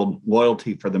to build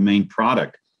loyalty for the main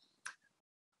product.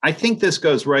 I think this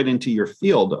goes right into your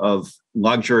field of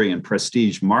luxury and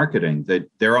prestige marketing,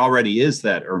 that there already is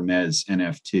that Hermes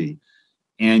NFT.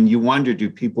 And you wonder, do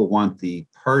people want the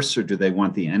purse or do they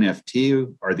want the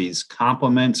NFT? Are these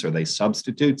complements? Are they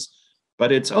substitutes?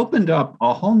 But it's opened up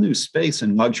a whole new space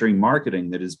in luxury marketing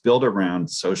that is built around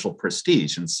social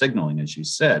prestige and signaling, as you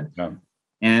said. Yeah.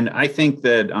 And I think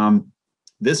that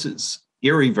this is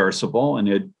irreversible, and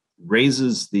it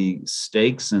raises the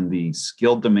stakes and the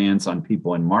skill demands on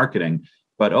people in marketing,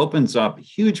 but opens up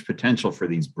huge potential for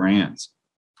these brands.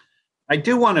 I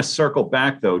do want to circle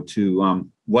back, though, to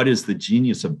what is the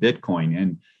genius of Bitcoin.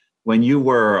 And when you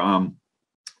were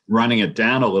running it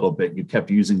down a little bit, you kept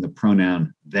using the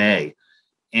pronoun they.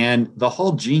 And the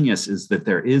whole genius is that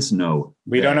there is no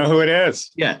we they. Don't know who it is.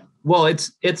 Yeah. Well,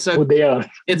 it's who they are.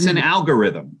 It's an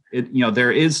algorithm.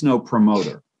 There is no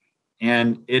promoter.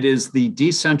 And it is the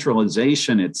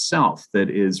decentralization itself that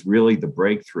is really the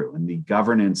breakthrough, and the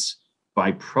governance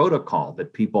by protocol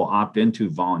that people opt into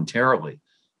voluntarily.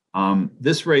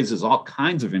 This raises all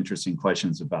kinds of interesting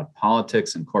questions about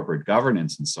politics and corporate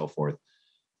governance and so forth.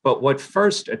 But what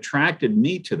first attracted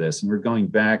me to this, and we're going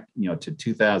back, to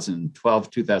 2012,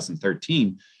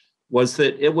 2013, was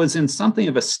that it was in something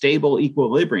of a stable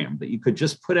equilibrium, that you could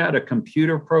just put out a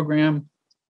computer program,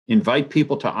 invite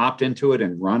people to opt into it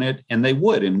and run it, and they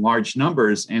would in large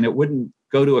numbers, and it wouldn't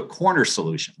go to a corner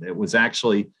solution. It was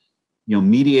actually,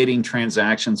 mediating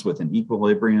transactions with an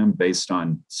equilibrium based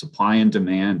on supply and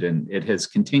demand, and it has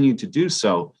continued to do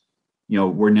so.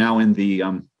 We're now in the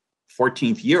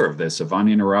 14th year of this, of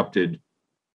uninterrupted,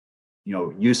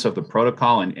 use of the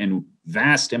protocol and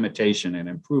vast imitation and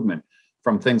improvement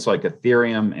from things like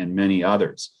Ethereum and many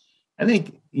others. I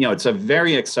think, it's a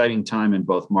very exciting time in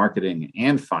both marketing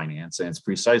and finance, and it's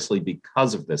precisely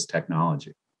because of this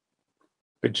technology.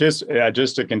 But just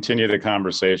to continue the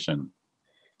conversation.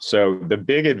 So the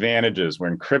big advantages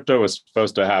when crypto was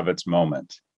supposed to have its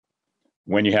moment,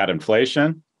 when you had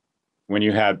inflation, when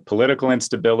you had political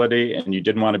instability and you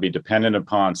didn't want to be dependent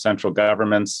upon central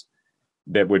governments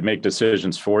that would make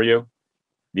decisions for you,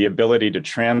 the ability to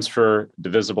transfer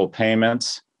divisible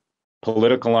payments,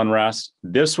 political unrest.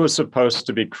 This was supposed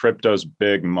to be crypto's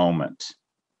big moment.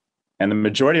 And the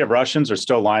majority of Russians are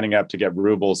still lining up to get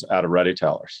rubles out of ready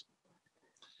tellers.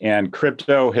 And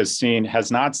crypto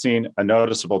has not seen a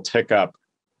noticeable tick up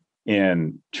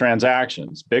in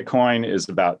transactions. Bitcoin is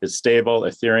stable.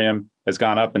 Ethereum has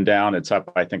gone up and down. It's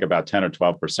up, I think, about 10 or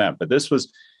 12%. But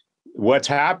what's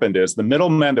happened is the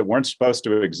middlemen that weren't supposed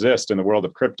to exist in the world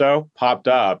of crypto popped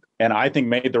up, and I think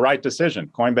made the right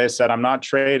decision. Coinbase said, I'm not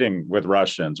trading with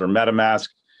Russians, or MetaMask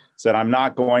said, I'm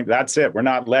not going, that's it. We're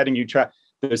not letting you try.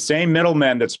 The same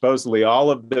middlemen that supposedly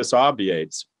all of this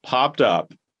obviates popped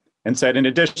up and said, in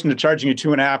addition to charging you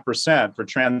 2.5% for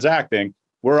transacting,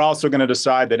 we're also going to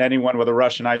decide that anyone with a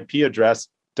Russian IP address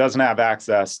doesn't have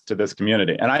access to this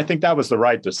community. And I think that was the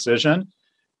right decision.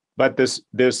 But this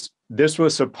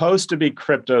was supposed to be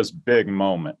crypto's big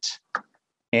moment,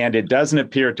 and it doesn't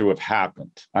appear to have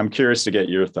happened. I'm curious to get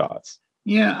your thoughts.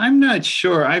 Yeah, I'm not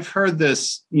sure. I've heard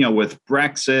this, with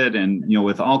Brexit and,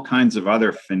 with all kinds of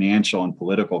other financial and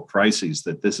political crises,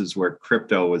 that this is where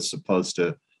crypto was supposed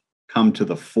to come to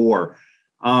the fore.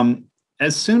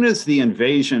 As soon as the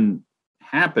invasion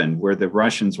happened, where the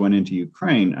Russians went into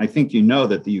Ukraine, I think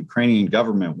that the Ukrainian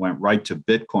government went right to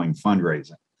Bitcoin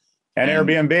fundraising. And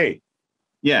Airbnb.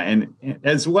 Yeah, and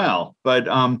as well. But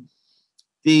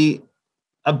the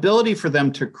ability for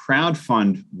them to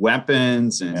crowdfund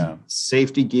weapons and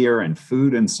safety gear and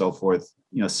food and so forth,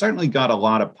 certainly got a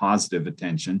lot of positive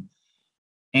attention.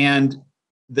 And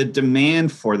the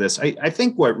demand for this, I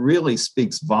think what really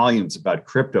speaks volumes about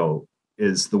crypto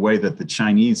is the way that the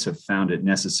Chinese have found it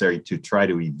necessary to try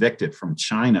to evict it from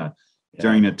China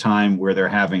during a time where they're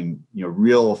having,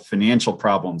 real financial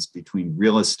problems between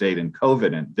real estate and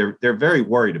COVID. And they're very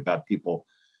worried about people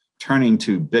turning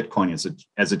to Bitcoin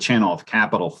as a channel of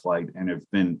capital flight, and have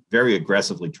been very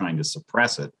aggressively trying to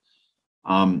suppress it.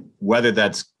 Whether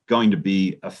that's going to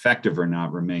be effective or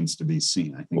not remains to be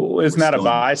seen. I think. Well, isn't that a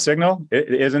buy signal?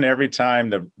 Isn't every time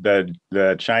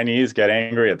the Chinese get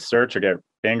angry at search or get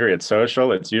angry at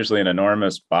social, it's usually an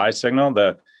enormous buy signal?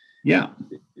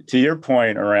 To your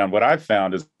point around, what I've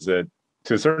found is that,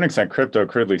 to a certain extent, crypto,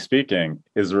 crudely speaking,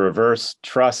 is a reverse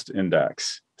trust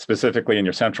index, specifically in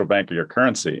your central bank or your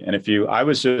currency. And I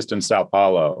was just in Sao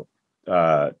Paulo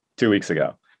 2 weeks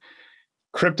ago,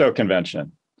 crypto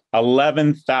convention,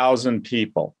 11,000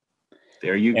 people.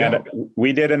 There you go. And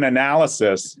we did an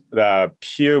analysis.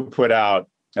 Pew put out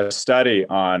a study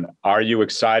on, are you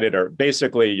excited, or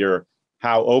basically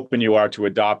how open you are to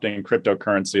adopting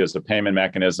cryptocurrency as a payment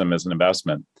mechanism, as an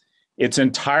investment. It's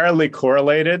entirely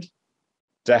correlated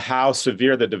to how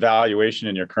severe the devaluation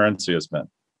in your currency has been.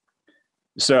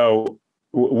 So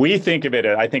we think of it,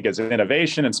 I think, as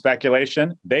innovation and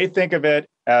speculation. They think of it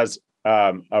as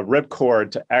a ripcord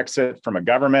to exit from a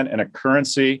government and a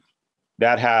currency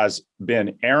that has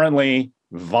been errantly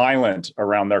violent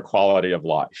around their quality of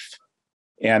life.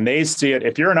 And they see it.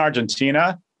 If you're in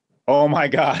Argentina, oh my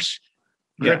gosh,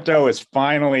 crypto is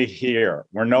finally here.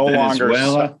 We're no longer.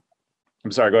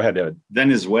 I'm sorry, go ahead, David.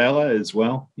 Venezuela as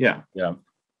well. Yeah.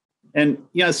 And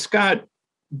Scott,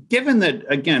 given that,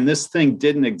 again, this thing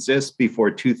didn't exist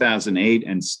before 2008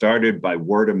 and started by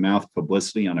word of mouth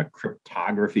publicity on a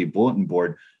cryptography bulletin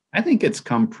board, I think it's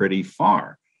come pretty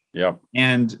far. Yeah.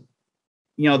 And,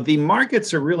 the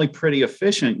markets are really pretty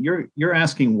efficient. You're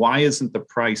asking, why isn't the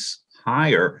price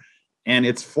higher? And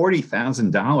it's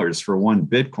 $40,000 for one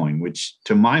Bitcoin, which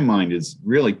to my mind is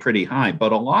really pretty high.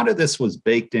 But a lot of this was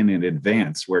baked in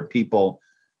advance where people,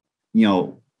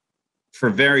 for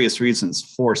various reasons,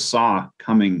 foresaw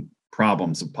coming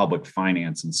problems of public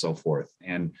finance and so forth.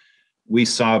 And we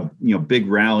saw, big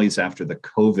rallies after the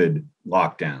COVID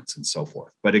lockdowns and so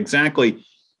forth. But exactly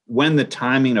when the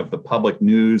timing of the public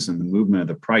news and the movement of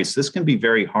the price, this can be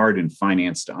very hard in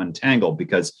finance to untangle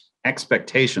because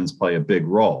expectations play a big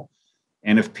role.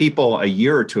 And if people a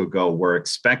year or two ago were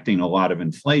expecting a lot of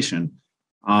inflation,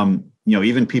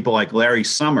 even people like Larry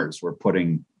Summers were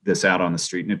putting this out on the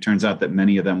street, and it turns out that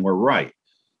many of them were right.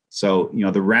 So,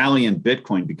 the rally in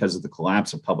Bitcoin because of the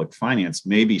collapse of public finance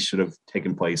maybe should have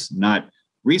taken place not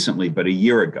recently, but a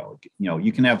year ago.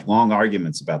 You can have long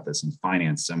arguments about this in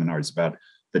finance seminars about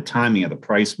the timing of the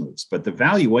price moves, but the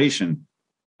valuation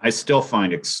I still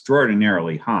find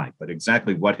extraordinarily high. But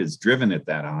exactly what has driven it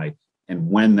that high and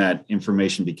when that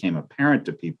information became apparent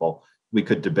to people, we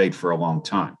could debate for a long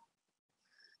time.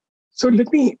 So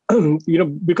let me,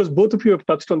 because both of you have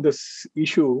touched on this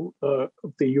issue of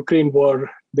the Ukraine war,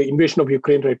 the invasion of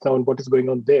Ukraine right now and what is going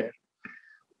on there.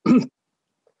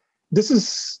 This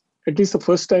is at least the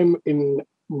first time in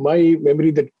my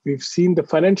memory that we've seen the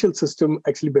financial system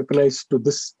actually weaponized to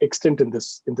this extent in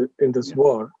this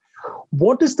war.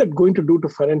 What is that going to do to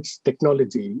finance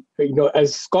technology?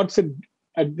 As Scott said,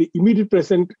 at the immediate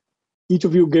present, each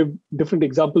of you gave different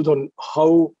examples on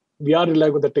how we are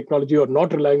relying on the technology or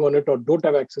not relying on it or don't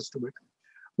have access to it.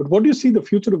 But what do you see the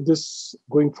future of this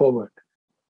going forward?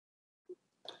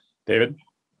 David?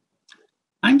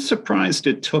 I'm surprised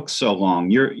it took so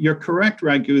long. You're correct,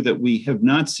 Raghu, that we have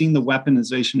not seen the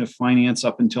weaponization of finance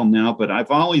up until now, but I've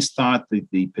always thought that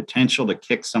the potential to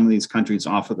kick some of these countries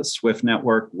off of the SWIFT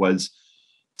network was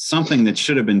something that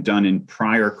should have been done in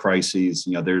prior crises.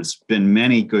 There's been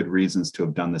many good reasons to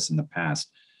have done this in the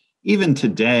past. Even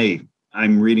today,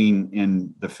 I'm reading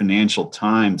in the Financial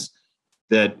Times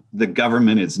that the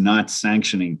government is not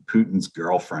sanctioning Putin's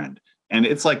girlfriend. And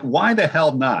it's like, why the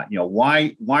hell not?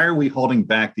 Why are we holding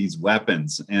back these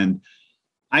weapons? And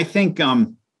I think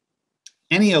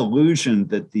any illusion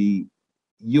that the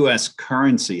US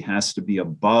currency has to be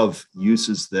above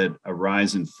uses that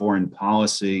arise in foreign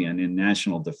policy and in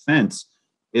national defense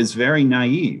is very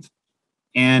naive.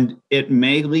 And it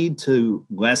may lead to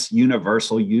less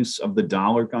universal use of the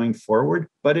dollar going forward,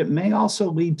 but it may also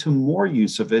lead to more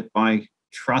use of it by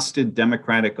trusted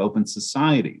democratic open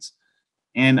societies.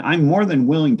 And I'm more than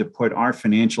willing to put our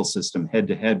financial system head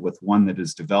to head with one that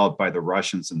is developed by the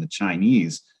Russians and the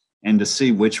Chinese, and to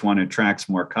see which one attracts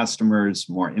more customers,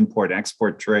 more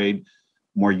import-export trade,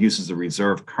 more uses of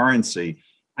reserve currency.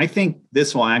 I think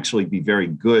this will actually be very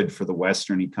good for the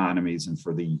Western economies and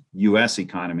for the US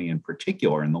economy in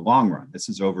particular in the long run. This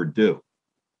is overdue.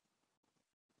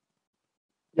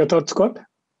 Your thoughts, Scott?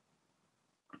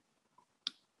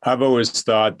 I've always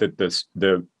thought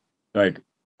that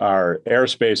our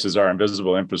airspace is our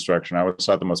invisible infrastructure. And I always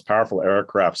thought the most powerful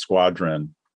aircraft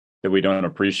squadron that we don't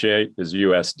appreciate is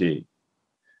USD,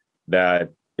 that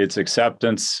its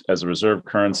acceptance as a reserve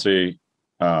currency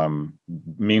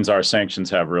means our sanctions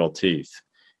have real teeth.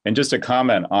 And just to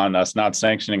comment on us not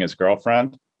sanctioning his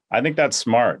girlfriend, I think that's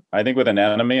smart. I think with an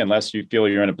enemy, unless you feel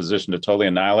you're in a position to totally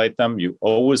annihilate them, you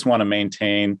always want to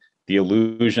maintain the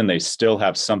illusion they still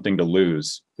have something to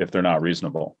lose if they're not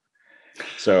reasonable.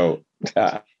 So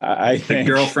I think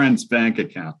the girlfriend's bank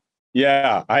account.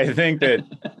 Yeah, I think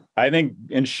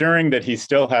ensuring that he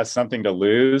still has something to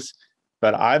lose.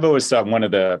 But I've always thought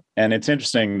and it's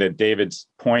interesting that David's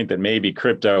point that maybe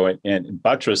crypto and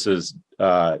buttresses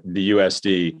the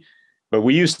USD, but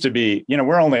we used to be,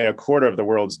 we're only a quarter of the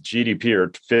world's GDP or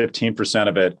 15%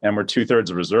 of it, and we're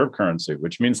 2/3 of reserve currency,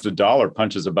 which means the dollar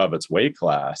punches above its weight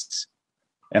class.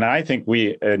 And I think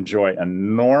we enjoy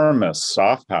enormous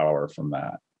soft power from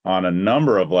that on a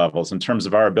number of levels in terms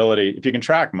of our ability, if you can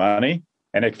track money,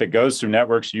 and if it goes through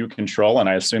networks you control, and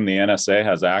I assume the NSA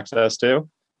has access to,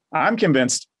 I'm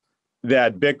convinced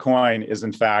that Bitcoin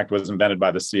was invented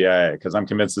by the CIA, because I'm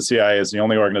convinced the CIA is the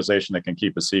only organization that can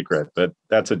keep a secret, but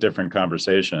that's a different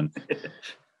conversation.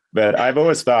 But I've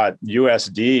always thought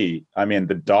USD,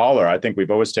 the dollar, I think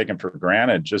we've always taken for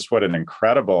granted just what an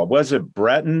incredible, was it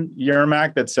Breton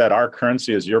Yermack that said our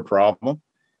currency is your problem?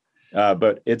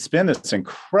 But it's been this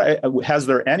incredible, is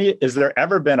there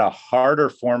ever been a harder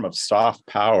form of soft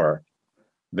power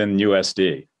than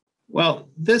USD? Well,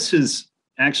 this is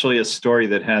actually a story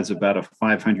that has about a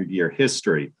 500-year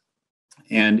history.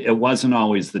 And it wasn't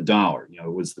always the dollar.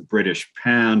 It was the British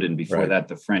pound, and before that,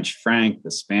 the French franc, the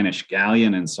Spanish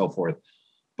galleon, and so forth.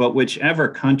 But whichever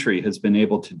country has been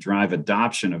able to drive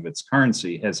adoption of its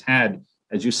currency has had,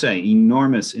 as you say,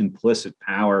 enormous implicit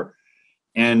power.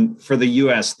 And for the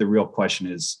US, the real question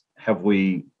is, have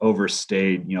we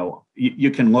overstayed?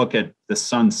 You can look at the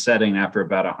sun setting after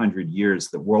about 100 years,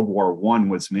 that World War I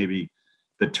was maybe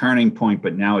the turning point,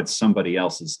 but now it's somebody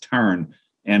else's turn.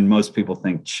 And most people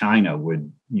think China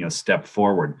would, step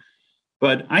forward.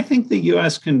 But I think the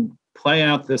US can play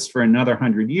out this for another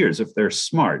 100 years if they're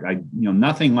smart.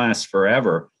 Nothing lasts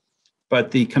forever,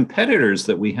 but the competitors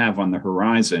that we have on the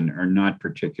horizon are not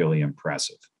particularly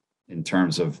impressive in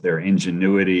terms of their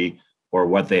ingenuity or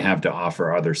what they have to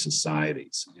offer other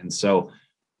societies. And so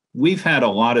we've had a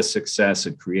lot of success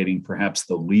at creating perhaps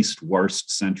the least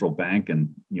worst central bank,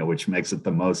 and which makes it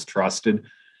the most trusted.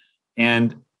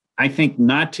 And I think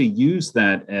not to use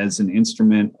that as an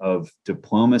instrument of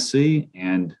diplomacy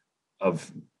and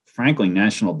of, frankly,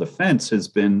 national defense has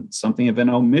been something of an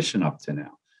omission up to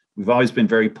now. We've always been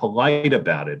very polite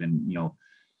about it and,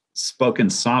 spoken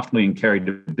softly and carried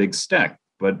a big stick.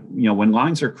 But, when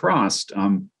lines are crossed,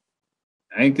 I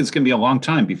think it's going to be a long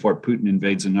time before Putin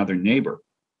invades another neighbor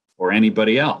or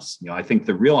anybody else. I think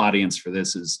the real audience for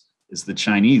this is the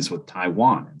Chinese with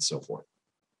Taiwan and so forth.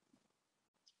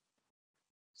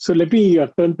 So let me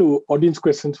turn to audience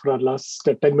questions for our last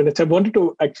 10 minutes. I wanted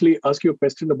to actually ask you a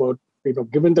question about,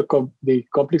 given the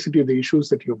complexity of the issues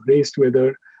that you've raised,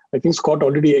 whether I think Scott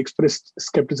already expressed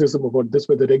skepticism about this,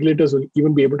 whether regulators will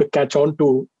even be able to catch on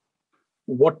to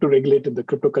what to regulate in the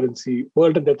cryptocurrency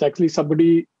world. And that's actually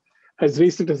somebody has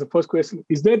raised it as the first question.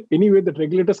 Is there any way that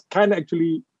regulators can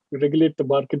actually regulate the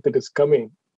market that is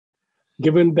coming,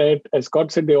 given that, as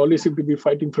Scott said, they always seem to be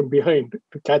fighting from behind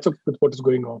to catch up with what is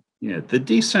going on? Yeah, the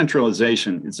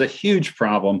decentralization is a huge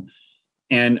problem.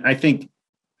 And I think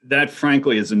that,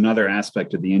 frankly, is another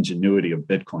aspect of the ingenuity of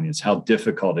Bitcoin, is how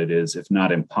difficult it is, if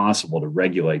not impossible, to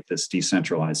regulate this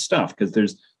decentralized stuff, because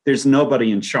there's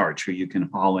nobody in charge who you can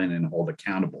haul in and hold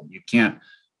accountable. You can't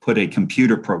put a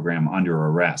computer program under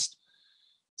arrest.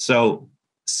 So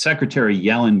Secretary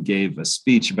Yellen gave a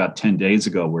speech about 10 days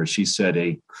ago where she said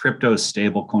a crypto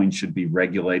stablecoin should be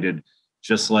regulated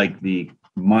just like the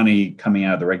money coming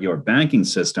out of the regular banking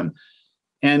system.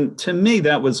 And to me,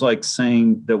 that was like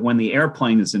saying that when the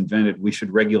airplane is invented, we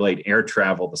should regulate air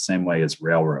travel the same way as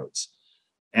railroads.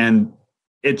 And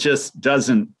it just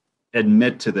doesn't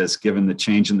admit to this, given the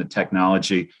change in the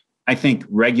technology. I think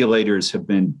regulators have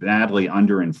been badly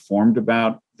underinformed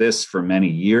about this for many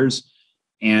years.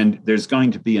 And there's going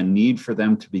to be a need for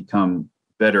them to become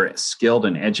better skilled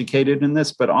and educated in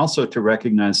this, but also to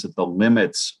recognize that the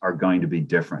limits are going to be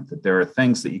different, that there are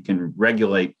things that you can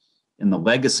regulate in the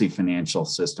legacy financial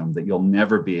system that you'll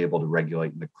never be able to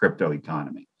regulate in the crypto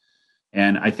economy.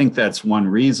 And I think that's one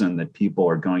reason that people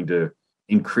are going to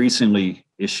increasingly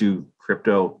issue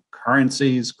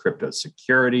cryptocurrencies, crypto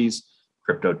securities,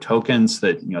 crypto tokens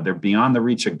that, they're beyond the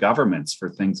reach of governments for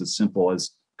things as simple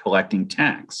as collecting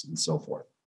tax and so forth.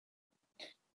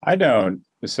 I don't.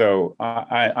 So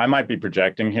I might be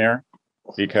projecting here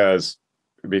because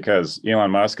Elon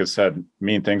Musk has said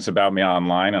mean things about me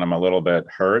online and I'm a little bit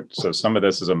hurt. So some of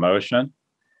this is emotion.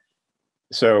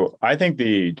 So I think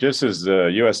just as the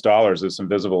US dollar is this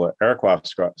invisible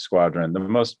aircraft squadron, the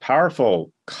most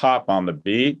powerful cop on the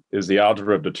beat is the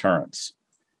algebra of deterrence.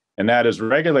 And that is,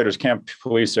 regulators can't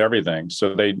police everything.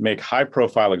 So they make high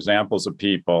profile examples of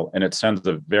people, and it sends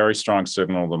a very strong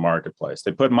signal to the marketplace.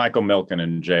 They put Michael Milken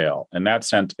in jail, and that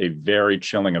sent a very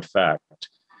chilling effect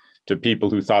to people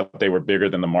who thought they were bigger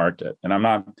than the market. And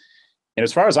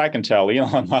as far as I can tell,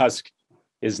 Elon Musk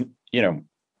is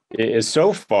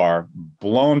so far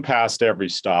blown past every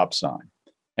stop sign.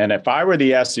 And if I were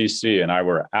the SEC and I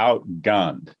were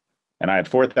outgunned, and I had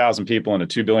 4,000 people in a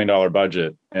 $2 billion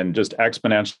budget and just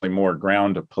exponentially more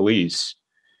ground to police,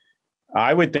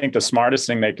 I would think the smartest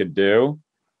thing they could do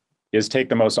is take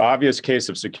the most obvious case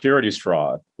of securities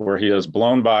fraud, where he is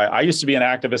blown by. I used to be an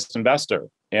activist investor,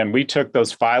 and we took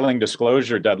those filing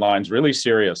disclosure deadlines really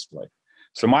seriously.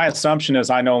 So my assumption is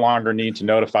I no longer need to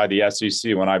notify the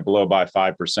SEC when I blow by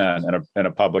 5% in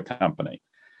a public company.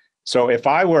 So if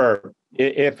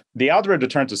the algebra of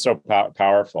deterrence is so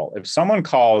powerful, if someone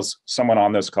calls someone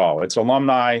on this call, it's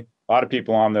alumni, a lot of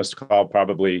people on this call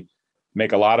probably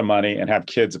make a lot of money and have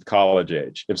kids of college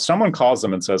age. If someone calls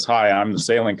them and says, "Hi, I'm the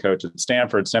sailing coach at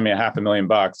Stanford, send me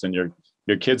 $500,000 and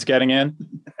your kid's getting in,"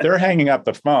 they're hanging up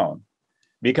the phone,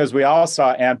 because we all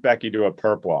saw Aunt Becky do a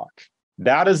perp walk.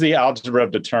 That is the algebra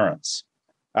of deterrence.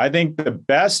 I think the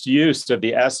best use of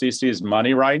the SEC's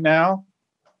money right now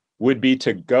would be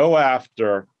to go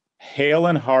after hale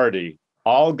and hearty,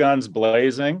 all guns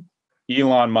blazing,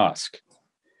 Elon Musk.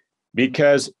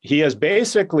 because he has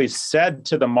basically said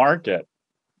to the market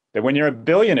that when you're a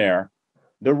billionaire,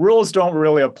 the rules don't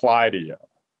really apply to you.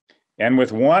 And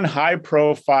with one high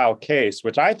profile case,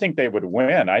 which I think they would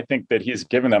win, I think that he's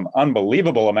given them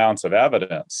unbelievable amounts of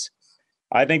evidence.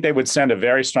 I think they would send a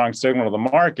very strong signal to the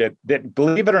market that,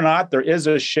 believe it or not, there is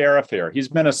a sheriff here. He's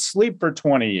been asleep for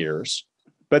 20 years,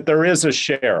 but there is a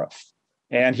sheriff.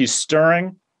 And he's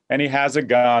stirring, and he has a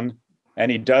gun,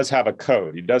 and he does have a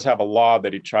code. He does have a law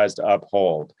that he tries to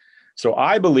uphold. So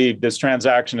I believe this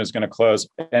transaction is going to close.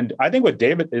 And I think what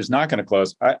David is not going to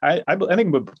close. I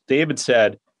think what David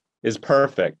said is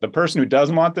perfect. The person who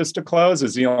doesn't want this to close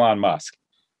is Elon Musk.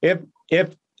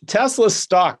 If Tesla's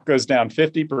stock goes down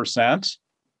 50%,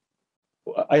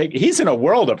 he's in a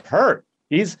world of hurt.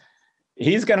 He's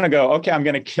going to go, okay, I'm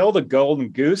going to kill the golden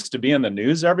goose to be in the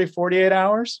news every 48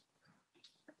 hours.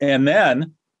 And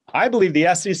then I believe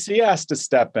the SEC has to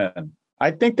step in. I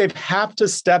think they have to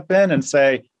step in and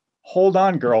say, hold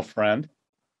on, girlfriend.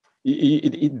 We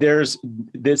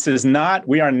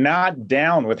are not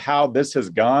down with how this has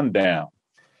gone down.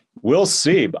 We'll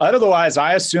see. Otherwise,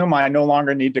 I assume I no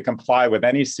longer need to comply with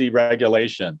NEC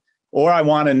regulation, or I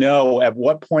want to know at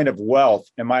what point of wealth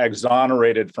am I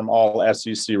exonerated from all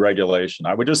SEC regulation.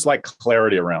 I would just like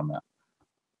clarity around that.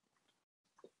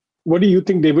 What do you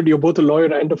think, David? You're both a lawyer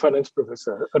and a finance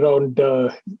professor around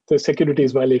the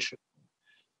securities violation.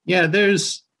 Yeah,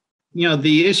 there's,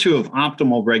 the issue of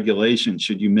optimal regulation.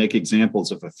 Should you make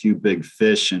examples of a few big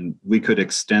fish? And we could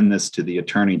extend this to the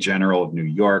Attorney General of New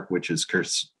York, which is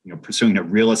pursuing a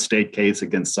real estate case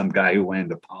against some guy who went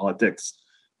into politics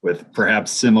with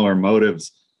perhaps similar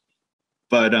motives.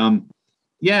 But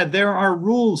there are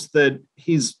rules that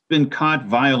he's been caught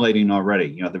violating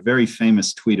already. The very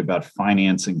famous tweet about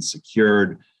financing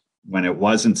secured when it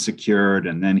wasn't secured,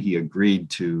 and then he agreed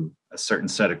to a certain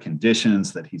set of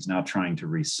conditions that he's now trying to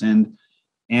rescind.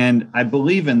 And I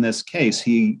believe in this case,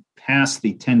 he passed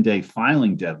the 10-day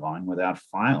filing deadline without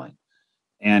filing,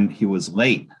 and he was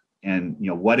late. And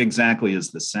what exactly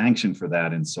is the sanction for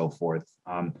that and so forth?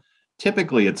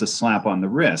 Typically, it's a slap on the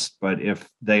wrist, but if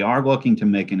they are looking to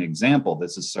make an example,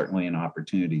 this is certainly an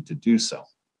opportunity to do so.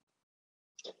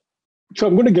 So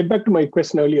I'm going to get back to my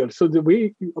question earlier. So the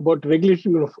way about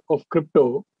regulation of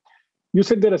crypto, you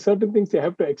said there are certain things they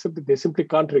have to accept that they simply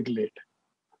can't regulate.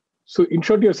 So in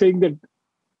short, you're saying that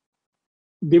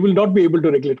they will not be able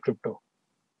to regulate crypto.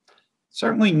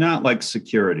 Certainly not like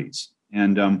securities.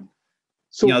 And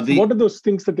what are those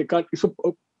things that they can't? So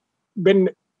when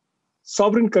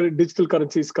sovereign digital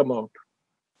currencies come out,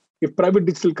 if private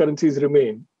digital currencies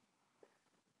remain,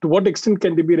 to what extent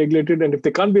can they be regulated? And if they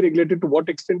can't be regulated, to what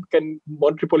extent can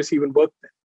monetary policy even work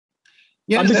then?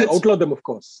 Yeah, unless you outlaw them, of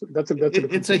course.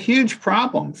 It's a huge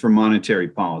problem for monetary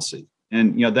policy.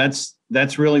 And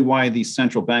that's really why these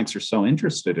central banks are so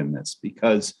interested in this,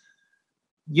 because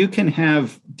you can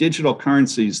have digital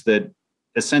currencies that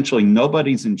essentially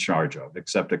nobody's in charge of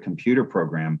except a computer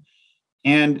program.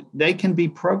 And they can be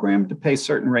programmed to pay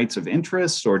certain rates of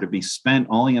interest or to be spent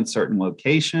only in certain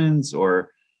locations,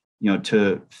 or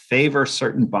to favor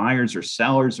certain buyers or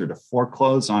sellers, or to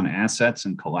foreclose on assets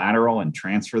and collateral and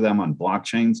transfer them on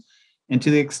blockchains. And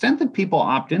to the extent that people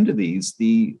opt into these,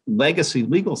 the legacy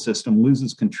legal system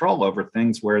loses control over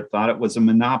things where it thought it was a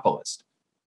monopolist.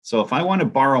 So if I want to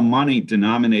borrow money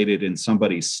denominated in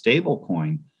somebody's stable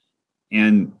coin,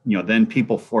 and then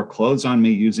people foreclose on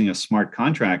me using a smart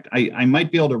contract, I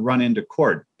might be able to run into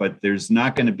court, but there's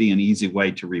not going to be an easy way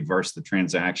to reverse the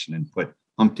transaction and put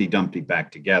Humpty Dumpty back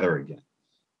together again.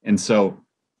 And so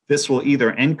this will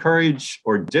either encourage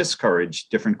or discourage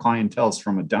different clienteles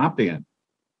from adopting it.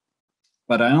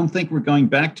 But I don't think we're going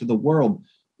back to the world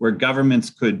where governments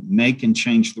could make and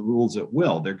change the rules at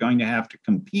will. They're going to have to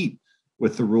compete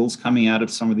with the rules coming out of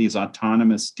some of these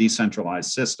autonomous,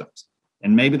 decentralized systems.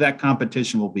 And maybe that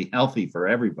competition will be healthy for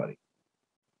everybody.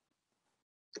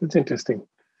 That's interesting.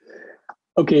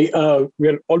 Okay,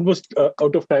 we're almost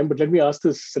out of time, but let me ask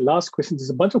this last question. There's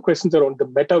a bunch of questions around the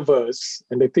metaverse.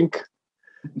 And I think,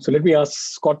 so let me ask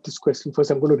Scott this question first.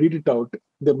 I'm going to read it out.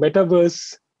 The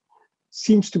metaverse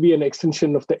seems to be an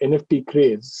extension of the NFT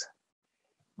craze.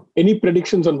 Any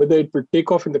predictions on whether it will take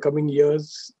off in the coming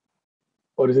years,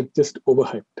 or is it just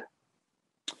overhyped?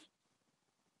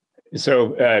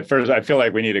 So first, I feel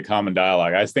like we need a common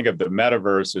dialogue. I think of the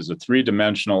metaverse as a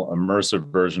three-dimensional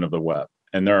immersive version of the web.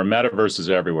 And there are metaverses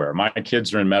everywhere. My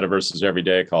kids are in metaverses every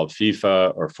day called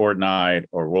FIFA or Fortnite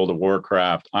or World of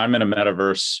Warcraft. I'm in a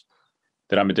metaverse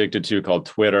that I'm addicted to called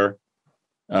Twitter.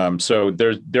 So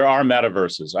there are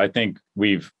metaverses. I think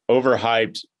we've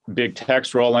overhyped big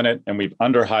tech's role in it, and we've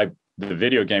underhyped the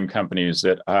video game companies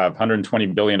that have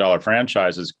 $120 billion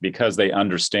franchises because they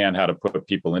understand how to put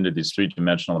people into these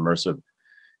three-dimensional immersive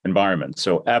environments.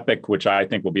 So Epic, which I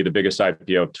think will be the biggest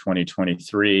IPO of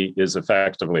 2023, is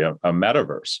effectively a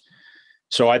metaverse.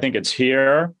 So I think it's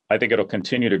here. I think it'll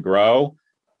continue to grow.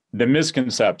 The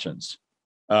misconceptions,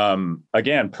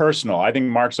 again, personal. I think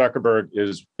Mark Zuckerberg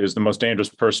is the most dangerous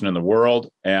person in the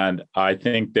world. And I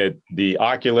think that the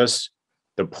Oculus,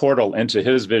 the portal into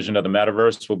his vision of the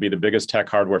metaverse, will be the biggest tech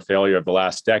hardware failure of the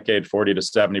last decade. 40 to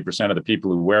 70% of the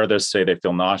people who wear this say they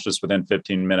feel nauseous within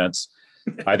 15 minutes.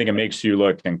 I think it makes you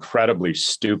look incredibly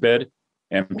stupid,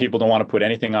 and people don't want to put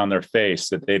anything on their face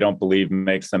that they don't believe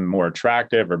makes them more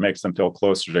attractive or makes them feel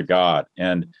closer to God.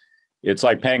 And it's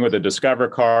like paying with a Discover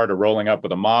card or rolling up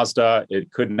with a Mazda.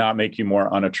 It could not make you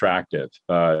more unattractive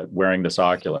wearing this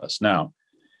Oculus. Now,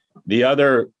 the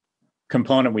other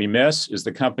component we miss is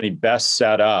the company best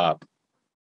set up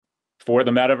for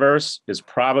the metaverse is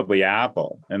probably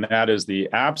Apple. And that is the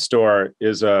App Store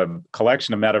is a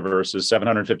collection of metaverses,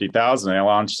 750,000. They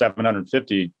launch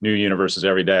 750 new universes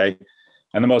every day.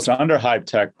 And the most underhyped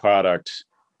tech product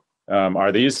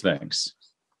are these things.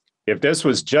 If this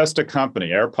was just a company,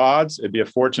 AirPods, it'd be a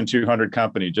Fortune 200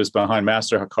 company just behind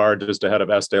MasterCard, just ahead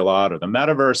of Estee Lauder. The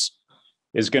metaverse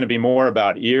is going to be more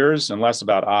about ears and less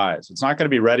about eyes. It's not going to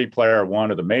be Ready Player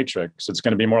One or The Matrix. It's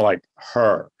going to be more like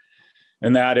Her.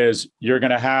 And that is, you're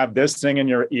going to have this thing in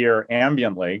your ear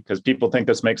ambiently, because people think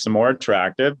this makes them more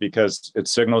attractive because it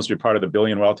signals you're part of the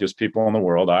billion wealthiest people in the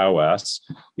world, iOS.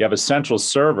 You have a central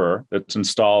server that's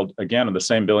installed, again, in the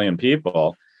same billion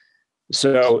people.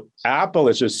 So Apple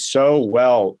is just so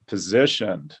well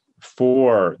positioned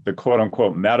for the quote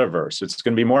unquote metaverse. It's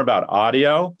going to be more about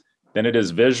audio than it is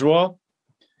visual.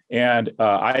 And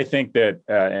I think that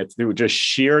it's through just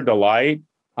sheer delight,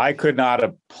 I could not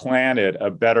have planted a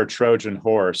better Trojan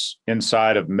horse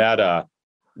inside of Meta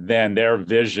than their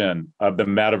vision of the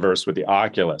metaverse with the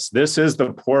Oculus. This is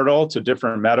the portal to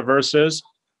different metaverses.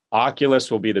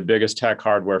 Oculus will be the biggest tech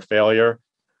hardware failure.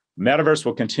 Metaverse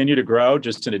will continue to grow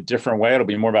just in a different way. It'll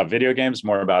be more about video games,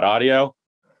 more about audio.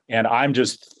 And I'm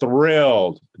just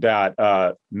thrilled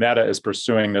that Meta is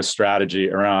pursuing this strategy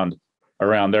around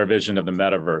their vision of the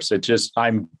metaverse.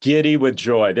 I'm giddy with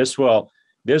joy. This will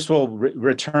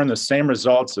return the same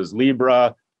results as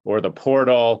Libra or the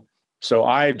portal. So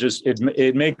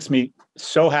it makes me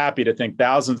so happy to think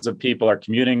thousands of people are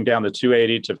commuting down the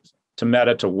 280 to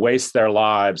Meta to waste their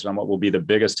lives on what will be the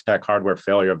biggest tech hardware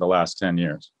failure of the last 10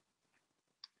 years.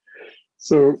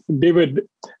 So, David,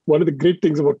 one of the great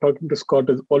things about talking to Scott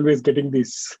is always getting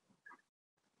these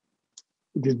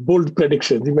bold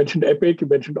predictions. You mentioned Epic, you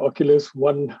mentioned Oculus,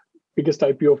 one biggest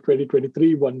IPO of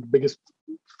 2023, one biggest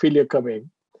failure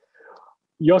coming.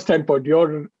 Your standpoint,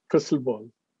 your crystal ball,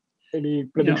 any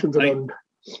predictions around?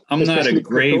 I'm not a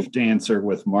grave dancer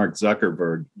with Mark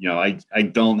Zuckerberg. I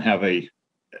don't have a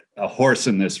horse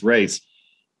in this race.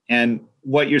 And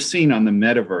what you're seeing on the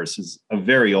metaverse is a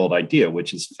very old idea,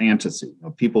 which is fantasy.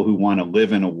 People who want to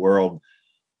live in a world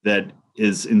that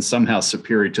is in somehow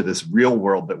superior to this real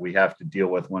world that we have to deal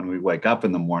with when we wake up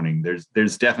in the morning.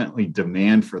 There's definitely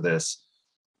demand for this.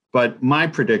 But my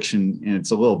prediction, and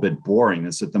it's a little bit boring,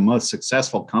 is that the most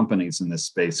successful companies in this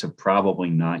space have probably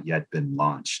not yet been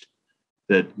launched.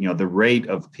 That the rate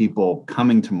of people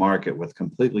coming to market with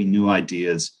completely new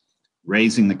ideas,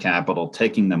 raising the capital,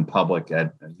 taking them public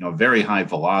at very high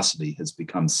velocity has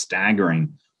become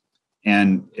staggering.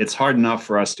 And it's hard enough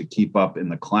for us to keep up in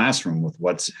the classroom with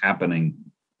what's happening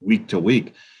week to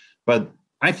week. But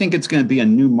I think it's going to be a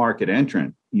new market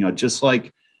entrant, just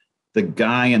like the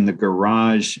guy in the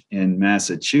garage in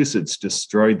Massachusetts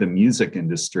destroyed the music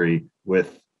industry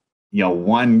with,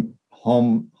 one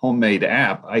homemade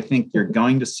app. I think you're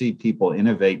going to see people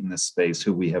innovate in this space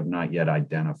who we have not yet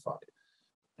identified.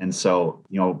 And so,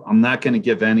 I'm not going to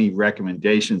give any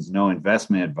recommendations, no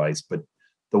investment advice, but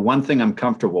the one thing I'm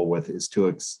comfortable with is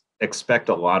to expect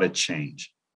a lot of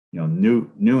change,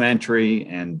 new entry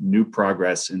and new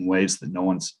progress in ways that no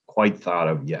one's quite thought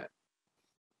of yet.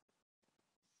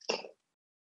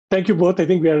 Thank you both. I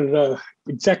think we are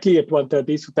exactly at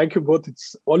 1:30. So thank you both.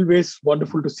 It's always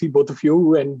wonderful to see both of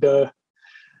you. And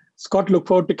Scott, look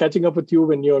forward to catching up with you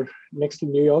when you're next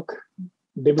in New York.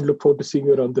 David, look forward to seeing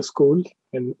you around the school.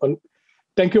 And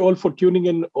thank you all for tuning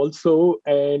in also.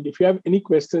 And if you have any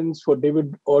questions for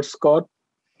David or Scott,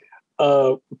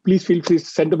 please feel free to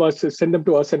send them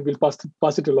to us and we'll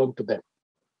pass it along to them.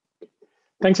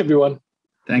 Thanks, everyone.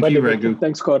 Thank you, Raghu.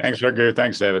 Thanks, Scott. Thanks, Raghu.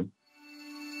 Thanks, David.